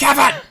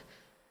 Kevin!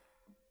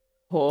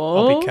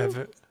 I'll be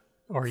Kevin.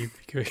 Or you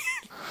be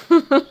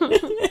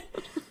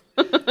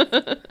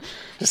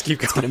Just keep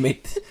going. Gonna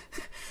make...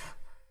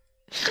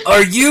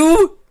 Are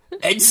you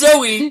and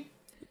Zoe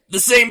the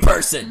same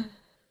person?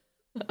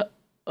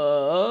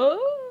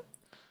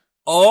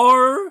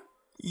 Are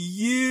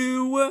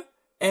you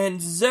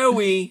and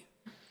Zoe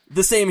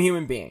the same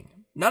human being?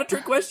 Not a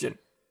trick question.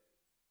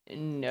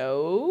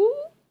 No.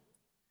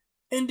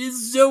 And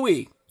is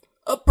Zoe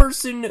a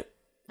person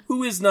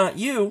who is not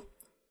you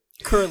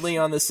currently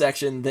on the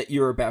section that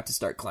you're about to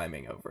start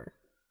climbing over?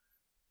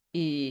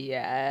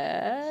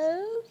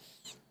 Yes.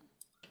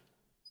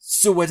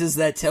 So what does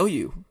that tell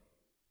you,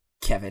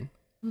 Kevin?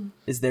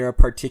 Is there a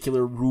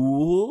particular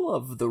rule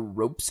of the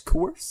ropes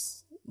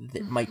course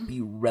that might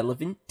be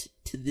relevant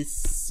to this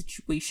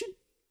situation?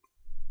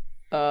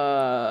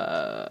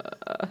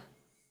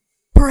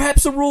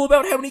 Perhaps a rule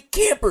about how many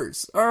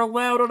campers are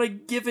allowed on a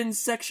given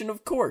section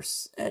of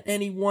course at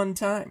any one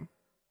time.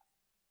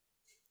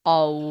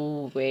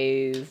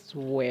 Always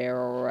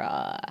wear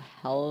a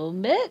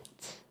helmet.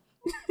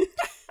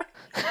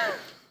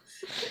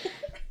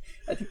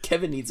 I think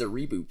Kevin needs a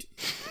reboot.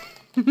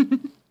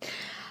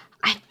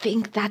 I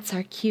think that's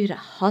our cue to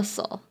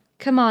hustle.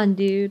 Come on,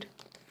 dude.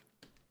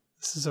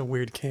 This is a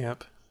weird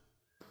camp.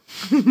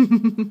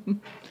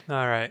 All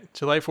right,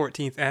 July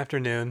 14th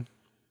afternoon.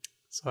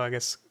 So I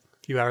guess a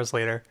few hours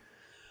later.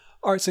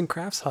 Arts and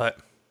Crafts Hut.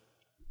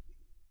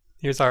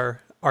 Here's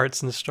our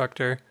arts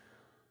instructor,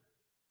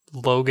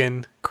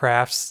 Logan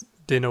Crafts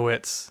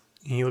Dinowitz.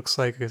 He looks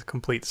like a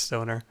complete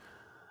stoner.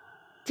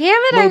 Damn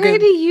it, Logan. I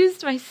already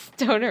used my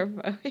stoner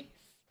voice.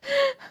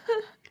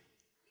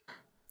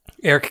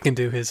 Eric can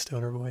do his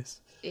stoner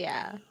voice.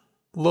 Yeah.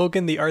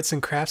 Logan, the arts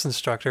and crafts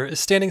instructor, is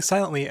standing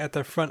silently at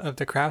the front of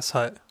the crafts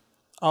hut.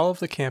 All of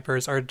the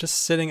campers are just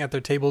sitting at their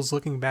tables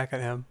looking back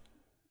at him.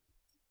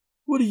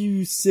 What do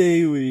you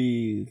say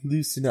we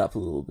loosen up a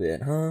little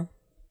bit, huh?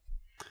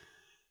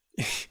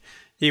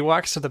 He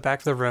walks to the back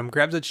of the room,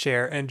 grabs a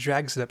chair, and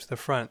drags it up to the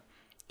front.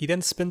 He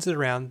then spins it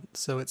around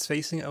so it's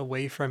facing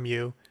away from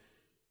you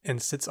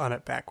and sits on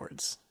it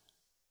backwards.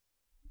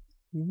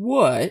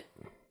 What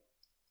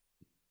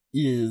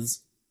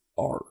is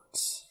art?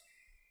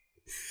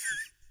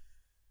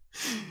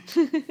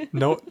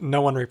 No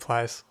one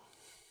replies.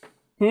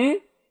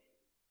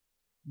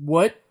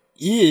 What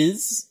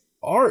is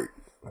art?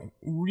 Like,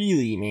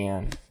 really,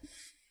 man.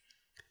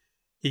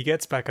 He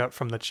gets back up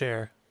from the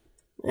chair.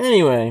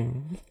 Anyway,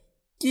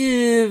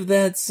 give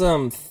that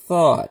some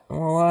thought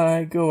while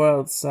I go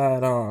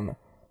outside on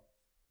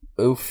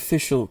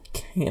official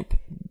camp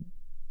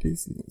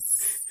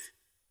business.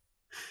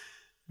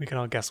 We can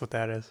all guess what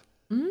that is.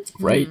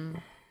 Right?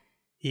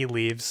 He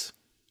leaves.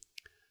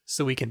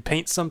 So we can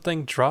paint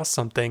something, draw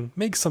something,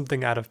 make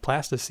something out of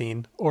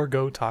plasticine, or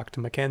go talk to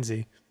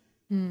Mackenzie.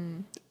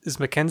 Is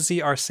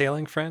Mackenzie our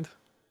sailing friend?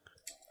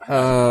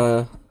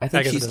 I think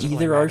guess it she's doesn't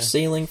either really our matter.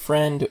 sailing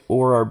friend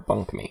or our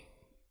bunkmate.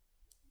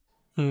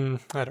 I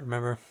don't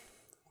remember.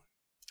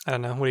 I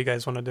don't know. What do you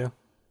guys want to do?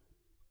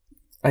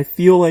 I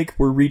feel like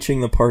we're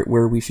reaching the part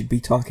where we should be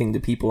talking to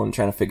people and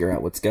trying to figure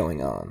out what's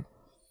going on.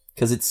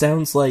 Because it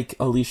sounds like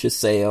Alicia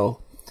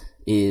Sale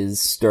is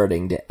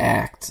starting to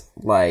act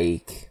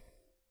like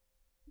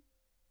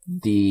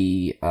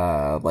the,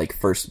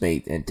 first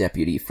mate and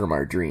deputy from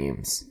our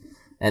dreams.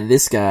 And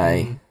this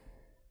guy,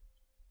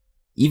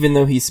 even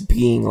though he's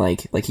being,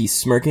 like he's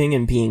smirking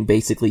and being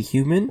basically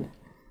human,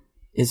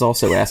 is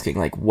also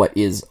asking, what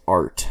is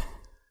art?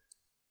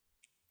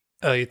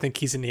 Oh, you think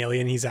he's an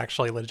alien? He's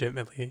actually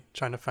legitimately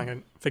trying to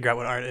figure out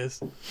what art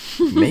is.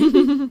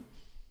 Maybe.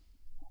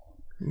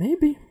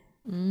 Maybe.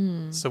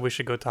 So we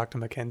should go talk to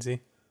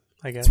Mackenzie,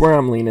 I guess. That's where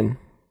I'm leaning.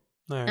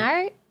 All right. All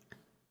right.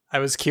 I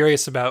was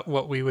curious about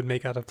what we would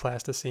make out of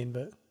plasticine,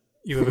 but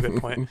you have a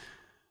good point.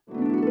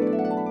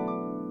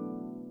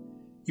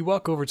 You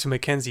walk over to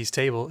Mackenzie's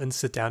table and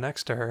sit down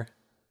next to her.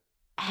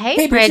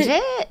 Hey,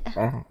 Bridget.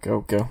 Oh,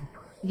 go.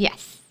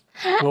 Yes.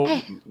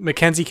 Well,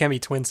 Mackenzie can be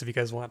twins if you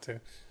guys want to.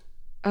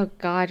 Oh,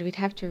 God, we'd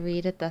have to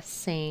read at the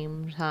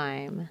same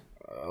time.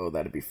 Oh,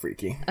 that'd be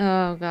freaky.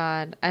 Oh,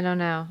 God. I don't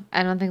know.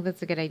 I don't think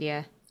that's a good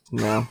idea.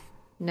 No.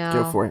 No.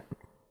 Go for it.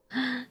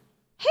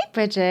 Hey,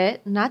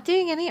 Bridget. Not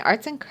doing any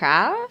arts and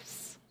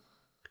crafts?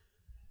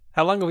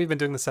 How long have we been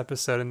doing this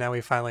episode and now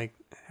we finally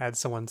had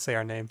someone say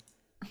our name?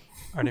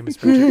 Our name is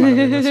Bridget, by the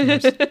way,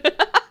 listeners.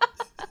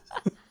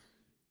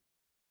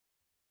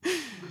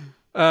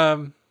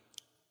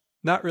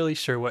 Not really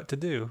sure what to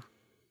do.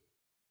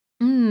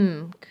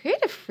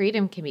 Creative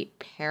freedom can be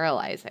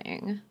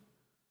paralyzing.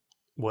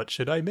 What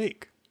should I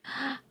make?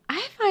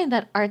 I find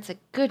that art's a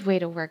good way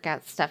to work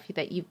out stuff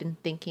that you've been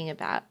thinking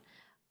about.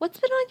 What's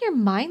been on your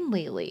mind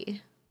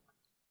lately?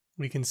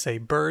 We can say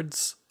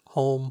birds,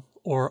 home,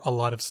 or a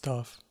lot of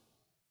stuff.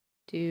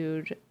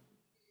 Dude,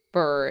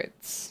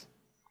 birds.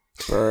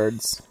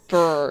 Birds.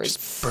 Birds.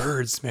 Just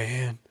birds,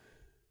 man.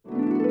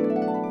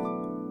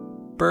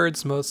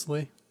 Birds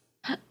mostly.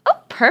 Oh,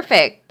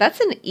 perfect. That's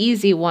an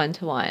easy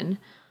one-to-one.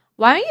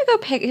 Why don't you go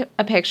pick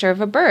a picture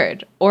of a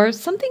bird or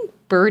something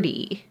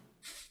birdie?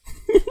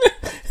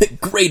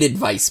 Great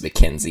advice,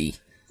 Mackenzie.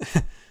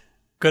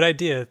 Good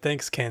idea.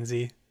 Thanks,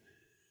 Kenzie.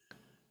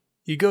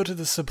 You go to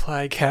the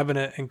supply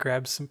cabinet and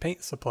grab some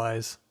paint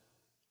supplies.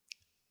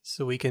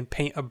 So we can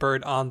paint a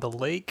bird on the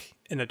lake,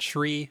 in a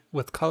tree,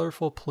 with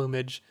colorful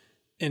plumage,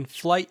 in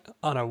flight,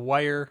 on a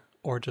wire,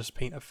 or just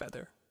paint a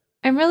feather.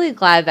 I'm really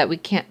glad that we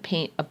can't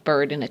paint a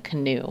bird in a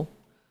canoe.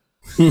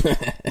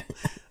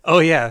 Oh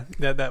yeah,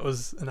 that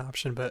was an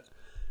option, but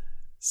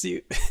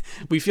see,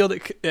 we failed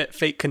at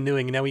fake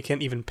canoeing, now we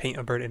can't even paint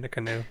a bird in a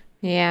canoe.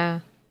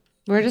 Yeah.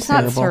 We're just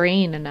Terrible. not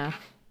serene enough.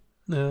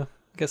 No,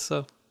 I guess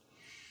so.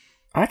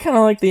 I kind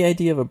of like the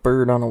idea of a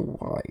bird on a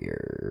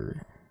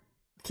wire.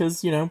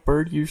 Because,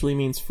 bird usually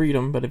means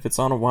freedom, but if it's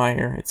on a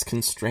wire, it's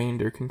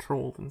constrained or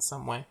controlled in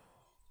some way.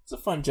 It's a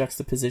fun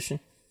juxtaposition.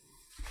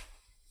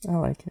 I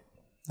like it.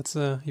 That's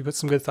you put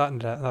some good thought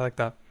into that. I like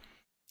that.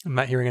 I'm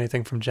not hearing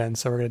anything from Jen,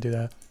 so we're gonna do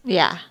that.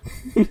 Yeah.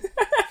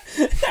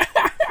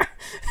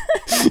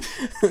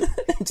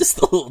 Just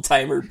the little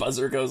timer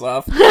buzzer goes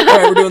off.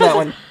 Alright, we're doing that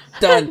one.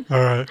 Done. All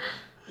right.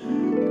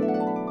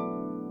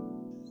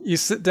 You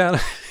sit down.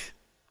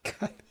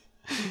 God.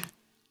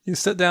 You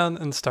sit down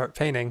and start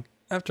painting.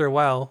 After a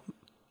while,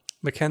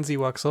 Mackenzie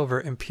walks over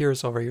and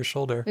peers over your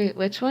shoulder. Wait,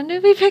 which one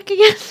did we pick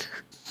again?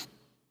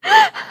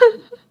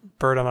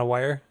 Bird on a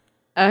wire.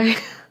 Oh,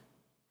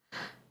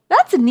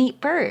 that's a neat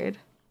bird.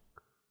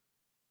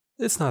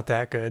 It's not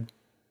that good.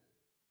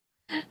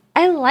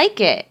 I like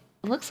it.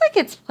 Looks like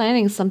it's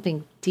planning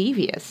something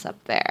devious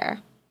up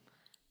there.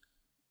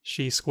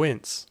 She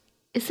squints.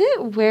 Is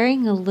it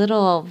wearing a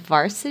little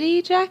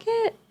varsity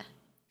jacket?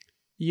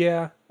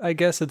 Yeah, I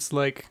guess it's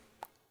like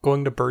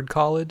going to bird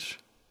college.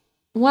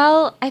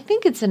 Well, I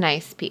think it's a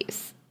nice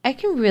piece. I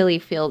can really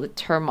feel the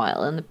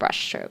turmoil in the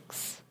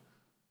brushstrokes.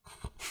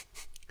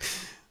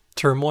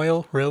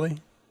 Turmoil, really?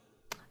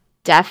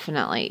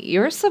 Definitely.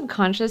 Your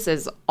subconscious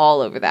is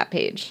all over that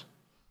page.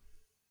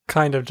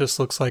 Kind of just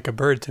looks like a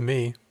bird to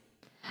me.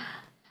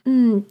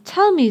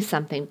 Tell me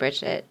something,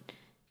 Bridget.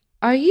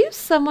 Are you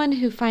someone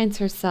who finds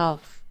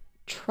herself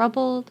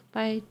troubled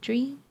by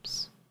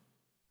dreams?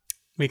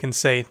 We can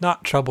say,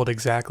 not troubled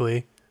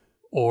exactly,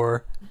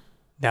 or,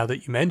 now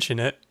that you mention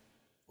it,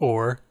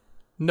 or,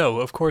 no,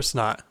 of course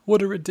not.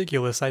 What a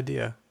ridiculous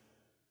idea.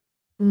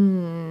 I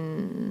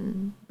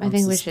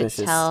think we should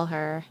suspicious. tell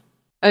her.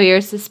 Oh,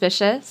 you're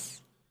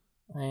suspicious?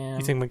 I am.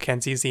 You think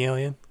Mackenzie's the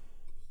alien?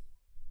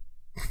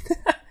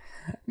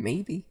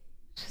 Maybe.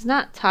 She's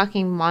not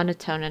talking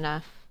monotone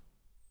enough.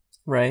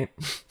 Right.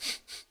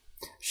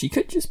 She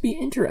could just be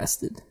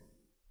interested.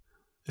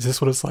 Is this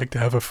what it's like to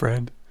have a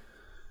friend?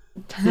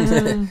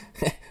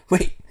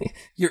 Wait,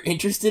 you're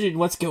interested in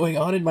what's going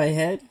on in my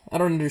head? I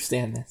don't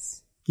understand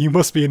this. You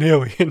must be an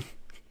alien.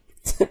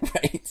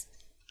 Right.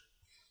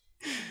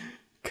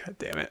 God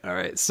damn it. All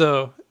right,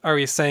 so are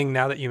we saying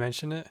now that you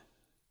mention it?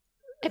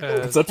 I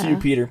think It's up to you,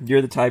 so. Peter.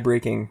 You're the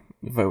tie-breaking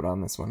vote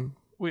on this one.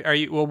 Are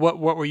you? Well,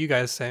 what were you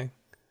guys saying?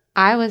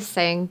 I was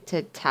saying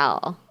to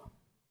tell.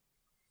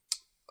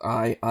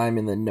 I'm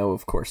in the no,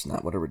 of course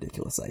not. What a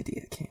ridiculous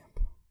idea camp.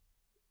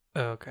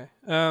 Oh, okay.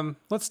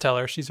 Let's tell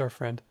her. She's our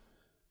friend.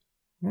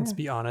 Let's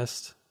be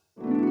honest.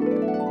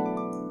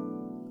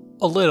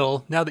 A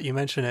little, now that you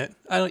mention it.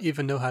 I don't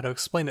even know how to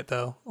explain it,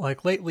 though.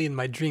 Like, lately in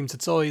my dreams,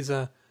 it's always,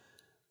 there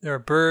are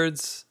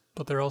birds,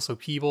 but they're also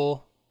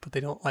people, but they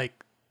don't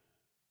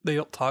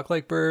talk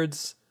like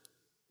birds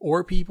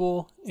or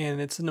people,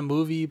 and it's in a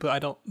movie, but I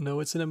don't know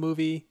it's in a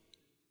movie.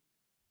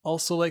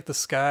 Also, like, the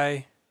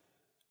sky.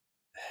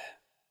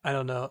 I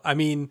don't know. I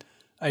mean,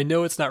 I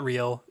know it's not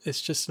real.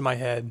 It's just in my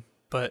head,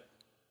 but...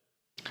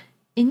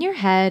 In your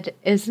head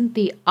isn't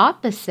the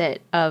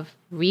opposite of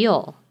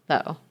real,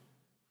 though.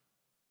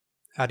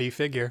 How do you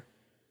figure?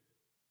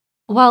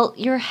 Well,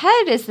 your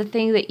head is the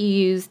thing that you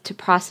use to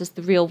process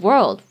the real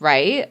world,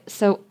 right?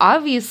 So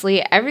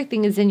obviously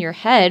everything is in your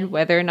head,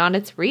 whether or not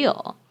it's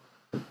real.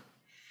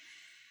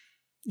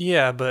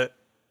 Yeah, but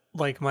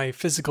like my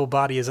physical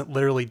body isn't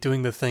literally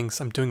doing the things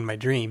I'm doing in my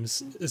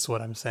dreams, is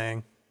what I'm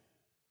saying.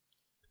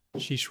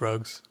 She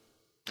shrugs.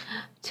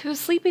 To a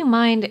sleeping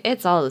mind,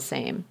 it's all the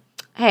same.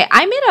 Hey,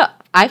 I made a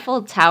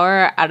Eiffel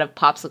Tower out of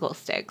popsicle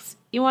sticks.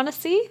 You want to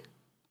see?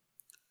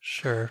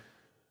 Sure.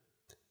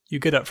 You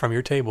get up from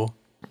your table.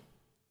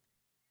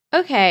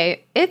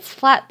 Okay, it's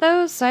flat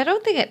though, so I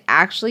don't think it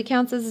actually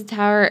counts as a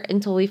tower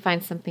until we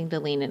find something to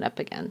lean it up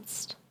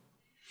against.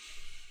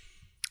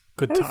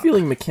 Good I have a talk.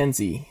 feeling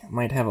Mackenzie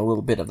might have a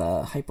little bit of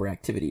a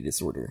hyperactivity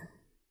disorder.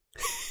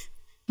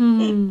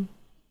 Hmm.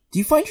 Do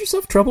you find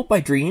yourself troubled by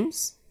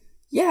dreams?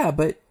 Yeah,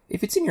 but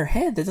if it's in your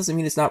head, that doesn't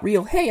mean it's not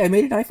real. Hey, I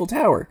made an Eiffel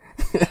Tower.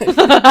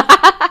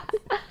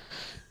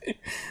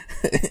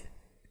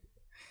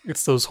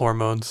 It's those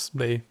hormones.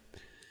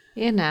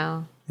 You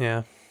know.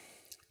 Yeah.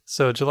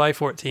 So July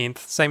 14th,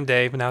 same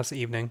day, but now it's the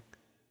evening.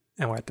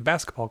 And we're at the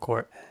basketball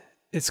court.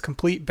 It's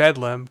complete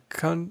bedlam.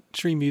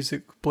 Country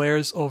music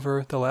blares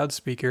over the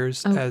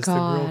loudspeakers as the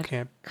girl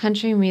camp.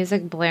 Country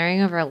music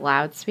blaring over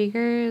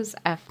loudspeakers?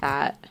 F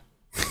that.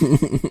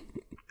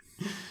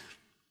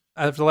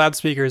 Out of the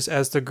loudspeakers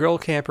as the girl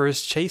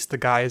campers chase the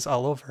guys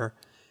all over.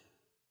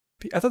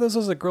 I thought this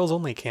was a girls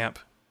only camp.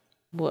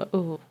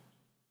 Whoa.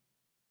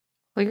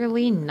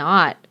 Clearly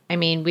not. I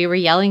mean, we were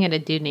yelling at a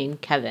dude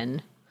named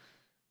Kevin.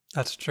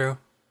 That's true.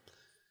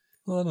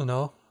 Well, I don't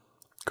know.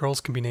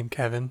 Girls can be named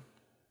Kevin.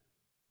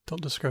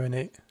 Don't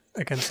discriminate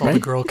against all the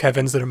girl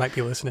Kevins that might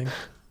be listening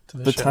to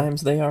this show. The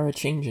times they are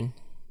a-changing.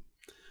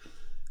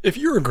 If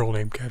you're a girl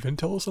named Kevin,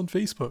 tell us on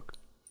Facebook.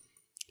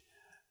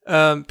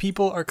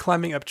 People are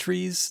climbing up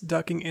trees,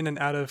 ducking in and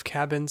out of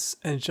cabins,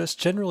 and just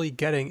generally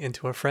getting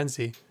into a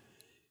frenzy.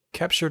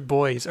 Captured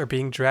boys are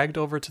being dragged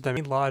over to the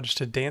main lodge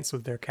to dance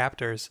with their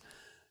captors.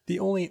 The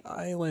only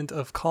island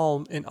of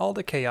calm in all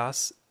the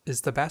chaos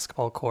is the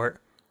basketball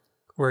court,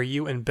 where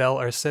you and Belle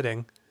are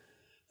sitting.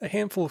 A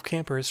handful of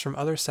campers from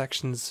other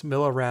sections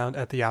mill around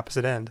at the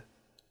opposite end.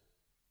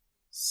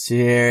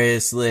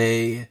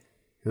 Seriously?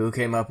 Who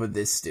came up with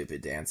this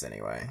stupid dance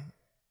anyway?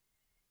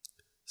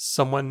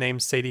 Someone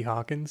named Sadie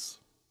Hawkins?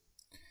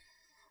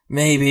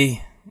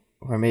 Maybe.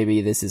 Or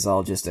maybe this is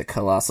all just a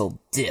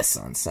colossal diss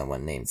on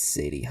someone named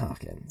Sadie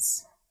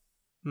Hawkins.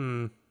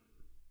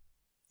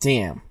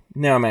 Damn.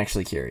 Now I'm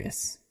actually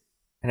curious.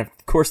 And of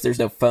course there's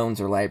no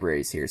phones or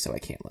libraries here, so I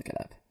can't look it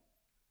up.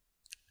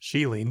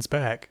 She leans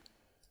back.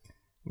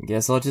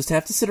 Guess I'll just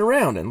have to sit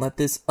around and let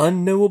this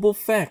unknowable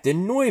fact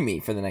annoy me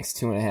for the next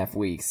 2.5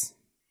 weeks.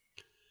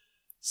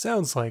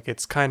 Sounds like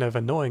it's kind of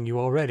annoying you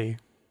already.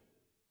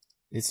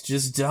 It's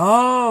just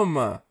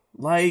dumb!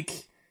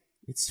 Like,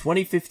 it's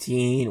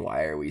 2015,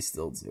 why are we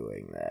still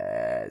doing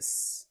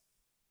this?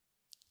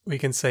 We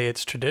can say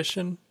it's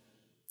tradition,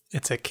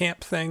 it's a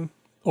camp thing,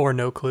 or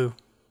no clue.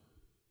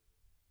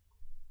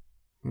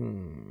 I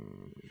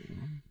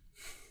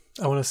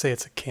want to say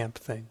it's a camp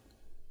thing.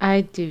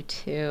 I do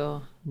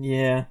too.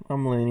 Yeah,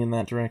 I'm leaning in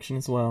that direction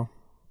as well.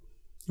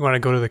 You want to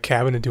go to the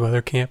cabin and do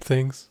other camp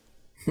things?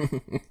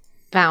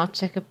 Bow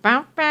chicka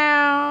bow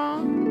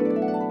bow.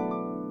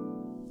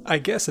 I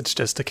guess it's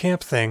just a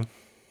camp thing.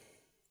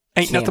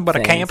 Ain't Camp nothing but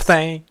things. a camp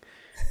thing.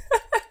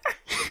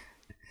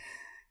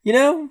 You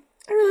know,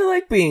 I really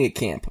like being at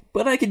camp,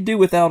 but I could do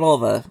without all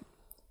the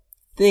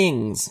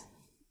things.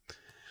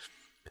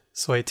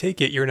 So I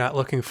take it you're not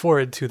looking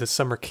forward to the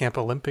Summer Camp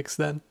Olympics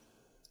then?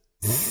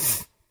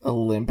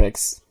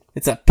 Olympics.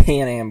 It's a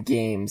Pan Am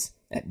Games,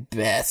 at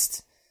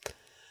best.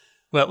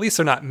 Well, at least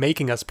they're not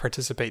making us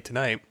participate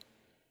tonight.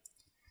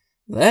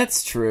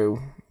 That's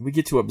true. We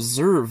get to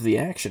observe the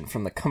action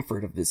from the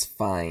comfort of this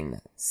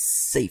fine,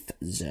 safe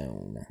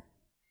zone.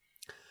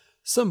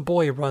 Some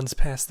boy runs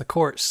past the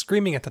court,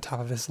 screaming at the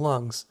top of his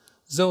lungs.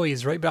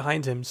 Zoe's right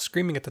behind him,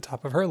 screaming at the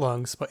top of her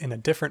lungs, but in a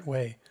different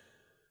way.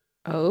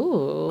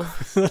 Oh.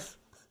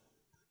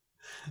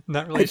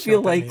 Not really I sure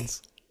feel what that like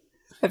means.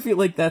 I feel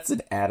like that's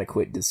an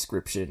adequate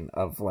description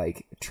of,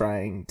 like,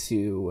 trying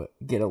to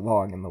get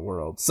along in the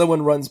world.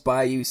 Someone runs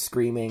by you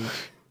screaming,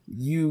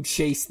 you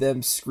chase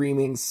them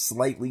screaming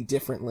slightly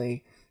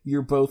differently,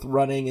 you're both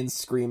running and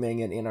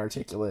screaming and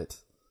inarticulate.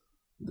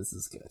 This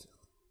is good.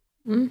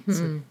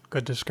 It's a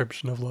good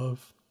description of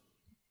love.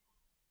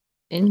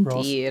 We're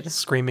all Indeed.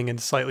 screaming in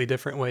slightly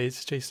different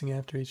ways, chasing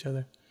after each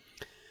other.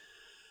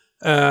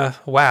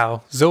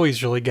 Wow.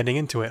 Zoe's really getting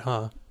into it,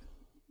 huh?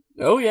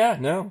 Oh yeah,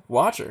 no,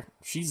 watch her.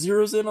 She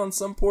zeroes in on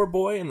some poor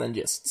boy and then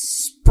just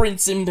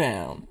sprints him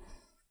down.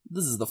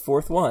 This is the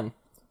fourth one.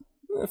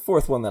 The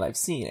fourth one that I've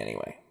seen,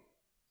 anyway.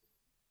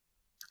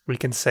 We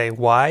can say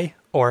why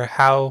or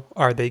how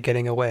are they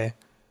getting away.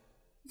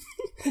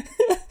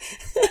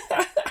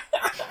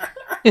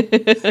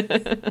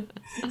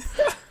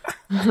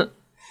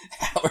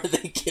 How are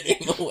they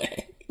getting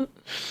away?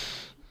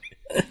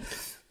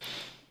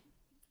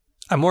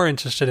 I'm more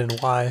interested in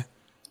why.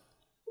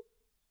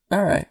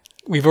 Alright.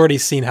 We've already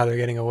seen how they're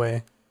getting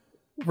away.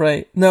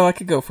 Right. No, I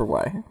could go for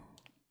why.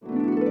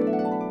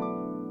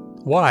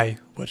 Why?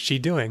 What's she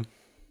doing?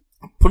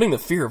 Putting the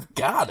fear of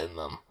God in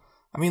them.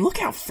 I mean, look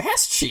how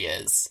fast she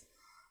is.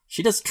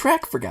 She does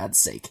track, for God's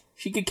sake.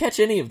 She could catch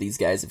any of these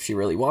guys if she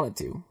really wanted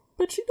to,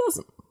 but she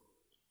doesn't.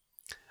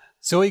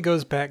 Zoe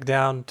goes back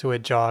down to a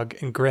jog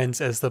and grins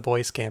as the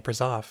boy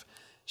scampers off.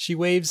 She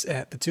waves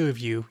at the two of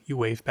you. You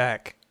wave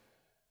back.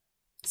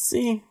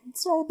 See,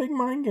 it's all a big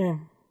mind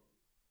game.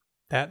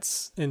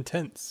 That's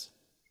intense.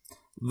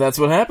 That's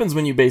what happens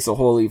when you base a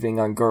whole evening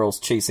on girls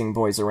chasing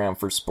boys around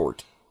for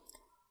sport.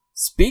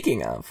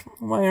 Speaking of,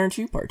 why aren't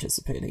you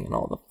participating in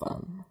all the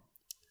fun?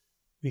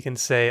 We can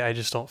say, I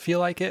just don't feel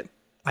like it.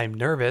 I'm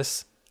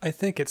nervous. I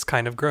think it's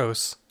kind of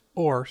gross.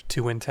 Or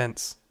too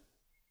intense.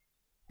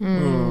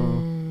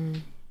 I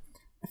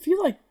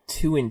feel like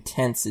too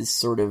intense is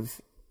sort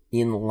of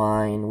in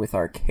line with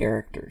our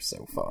character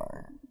so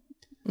far.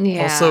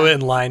 Yeah. Also in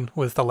line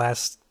with the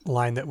last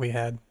line that we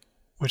had,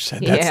 which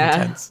said that's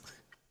intense.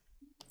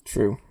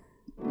 True.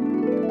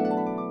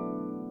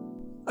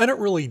 I don't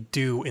really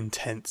do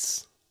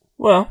intense.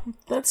 Well,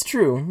 that's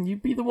true.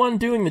 You'd be the one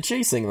doing the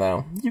chasing,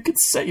 though. You could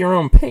set your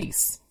own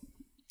pace.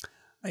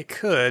 I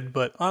could,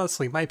 but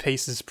honestly, my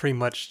pace is pretty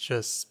much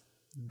just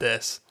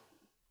this.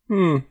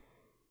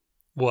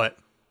 What?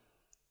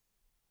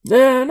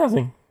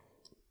 Nothing.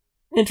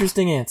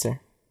 Interesting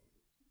answer.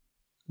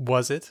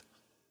 Was it?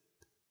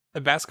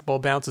 A basketball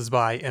bounces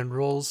by and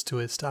rolls to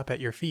a stop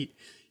at your feet.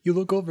 You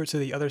look over to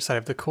the other side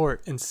of the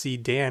court and see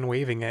Dan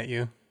waving at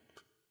you.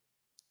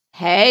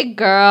 Hey,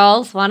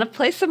 girls, want to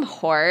play some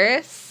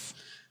horse?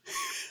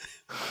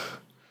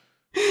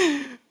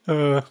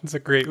 It's a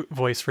great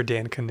voice for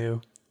Dan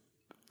Canoe.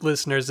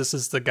 Listeners, this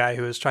is the guy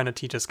who was trying to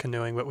teach us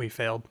canoeing, but we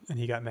failed, and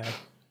he got mad.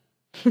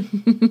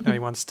 Now he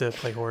wants to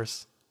play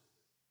horse.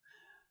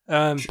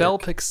 Belle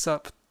picks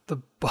up the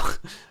ball.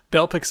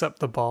 Belle picks up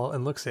the ball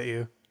and looks at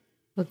you.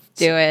 Let's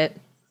do it.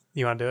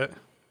 You want to do it?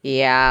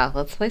 Yeah,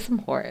 let's play some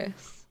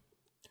horse.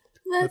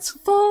 Let's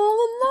fall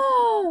in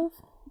love.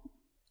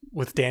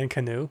 With Dan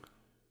Canoe?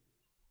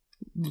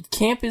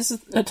 Camp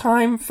is a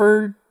time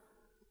for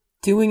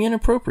doing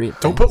inappropriate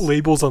things. Don't put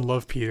labels on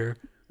love, Peter.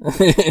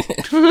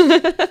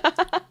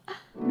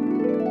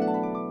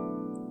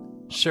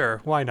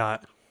 Sure, why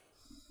not?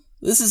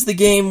 This is the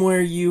game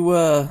where you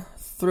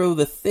throw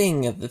the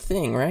thing at the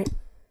thing, right?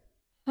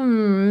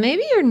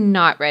 Maybe you're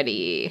not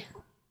ready.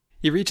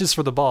 He reaches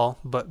for the ball,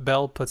 but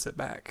Belle puts it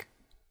back.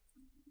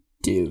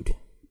 Dude,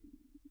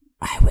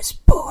 I was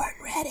born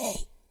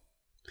ready.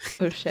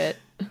 Oh shit.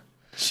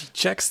 She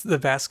checks the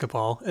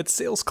basketball. It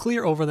sails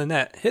clear over the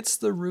net, hits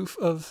the roof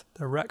of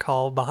the rec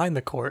hall behind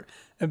the court,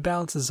 and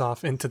bounces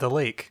off into the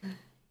lake.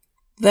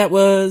 That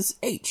was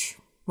H,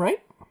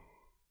 right?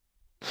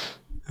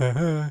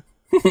 Uh-huh.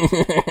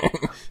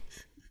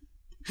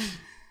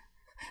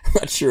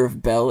 Not sure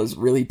if Belle is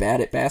really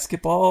bad at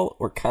basketball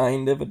or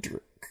kind of a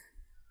jerk.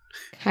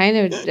 Kind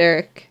of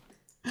jerk.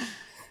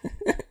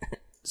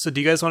 So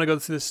do you guys want to go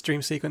through this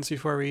dream sequence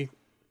before we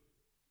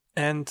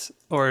end?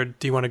 Or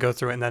do you want to go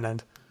through it and then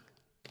end?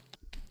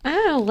 I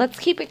don't know. Let's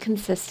keep it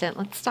consistent.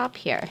 Let's stop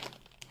here.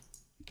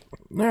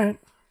 All right.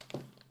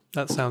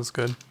 That sounds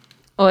good.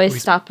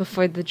 Always stop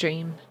before the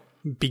dream.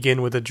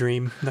 Begin with a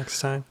dream next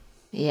time.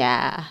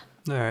 Yeah.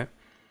 All right.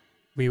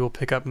 We will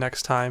pick up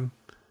next time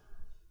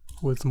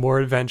with more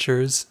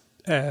adventures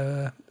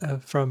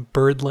from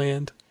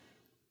Birdland.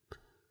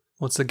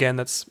 Once again,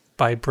 that's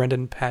by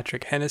Brendan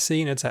Patrick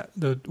Hennessy, and it's at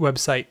the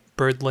website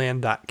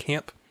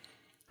birdland.camp.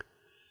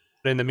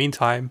 In the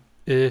meantime,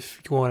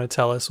 if you want to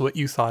tell us what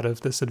you thought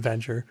of this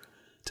adventure,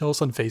 tell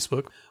us on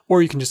Facebook,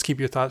 or you can just keep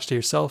your thoughts to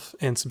yourself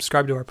and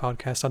subscribe to our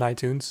podcast on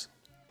iTunes.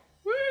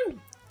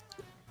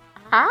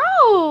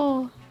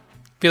 Ow!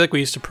 I feel like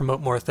we used to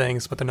promote more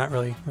things, but they're not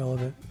really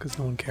relevant because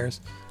no one cares.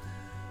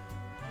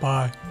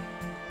 Bye.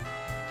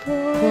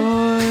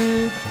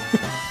 Bye.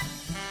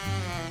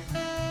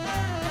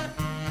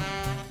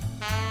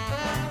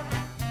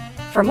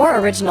 For more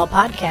original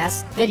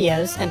podcasts,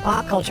 videos, and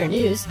pop culture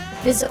news,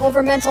 visit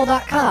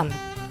overmental.com.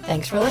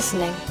 Thanks for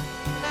listening.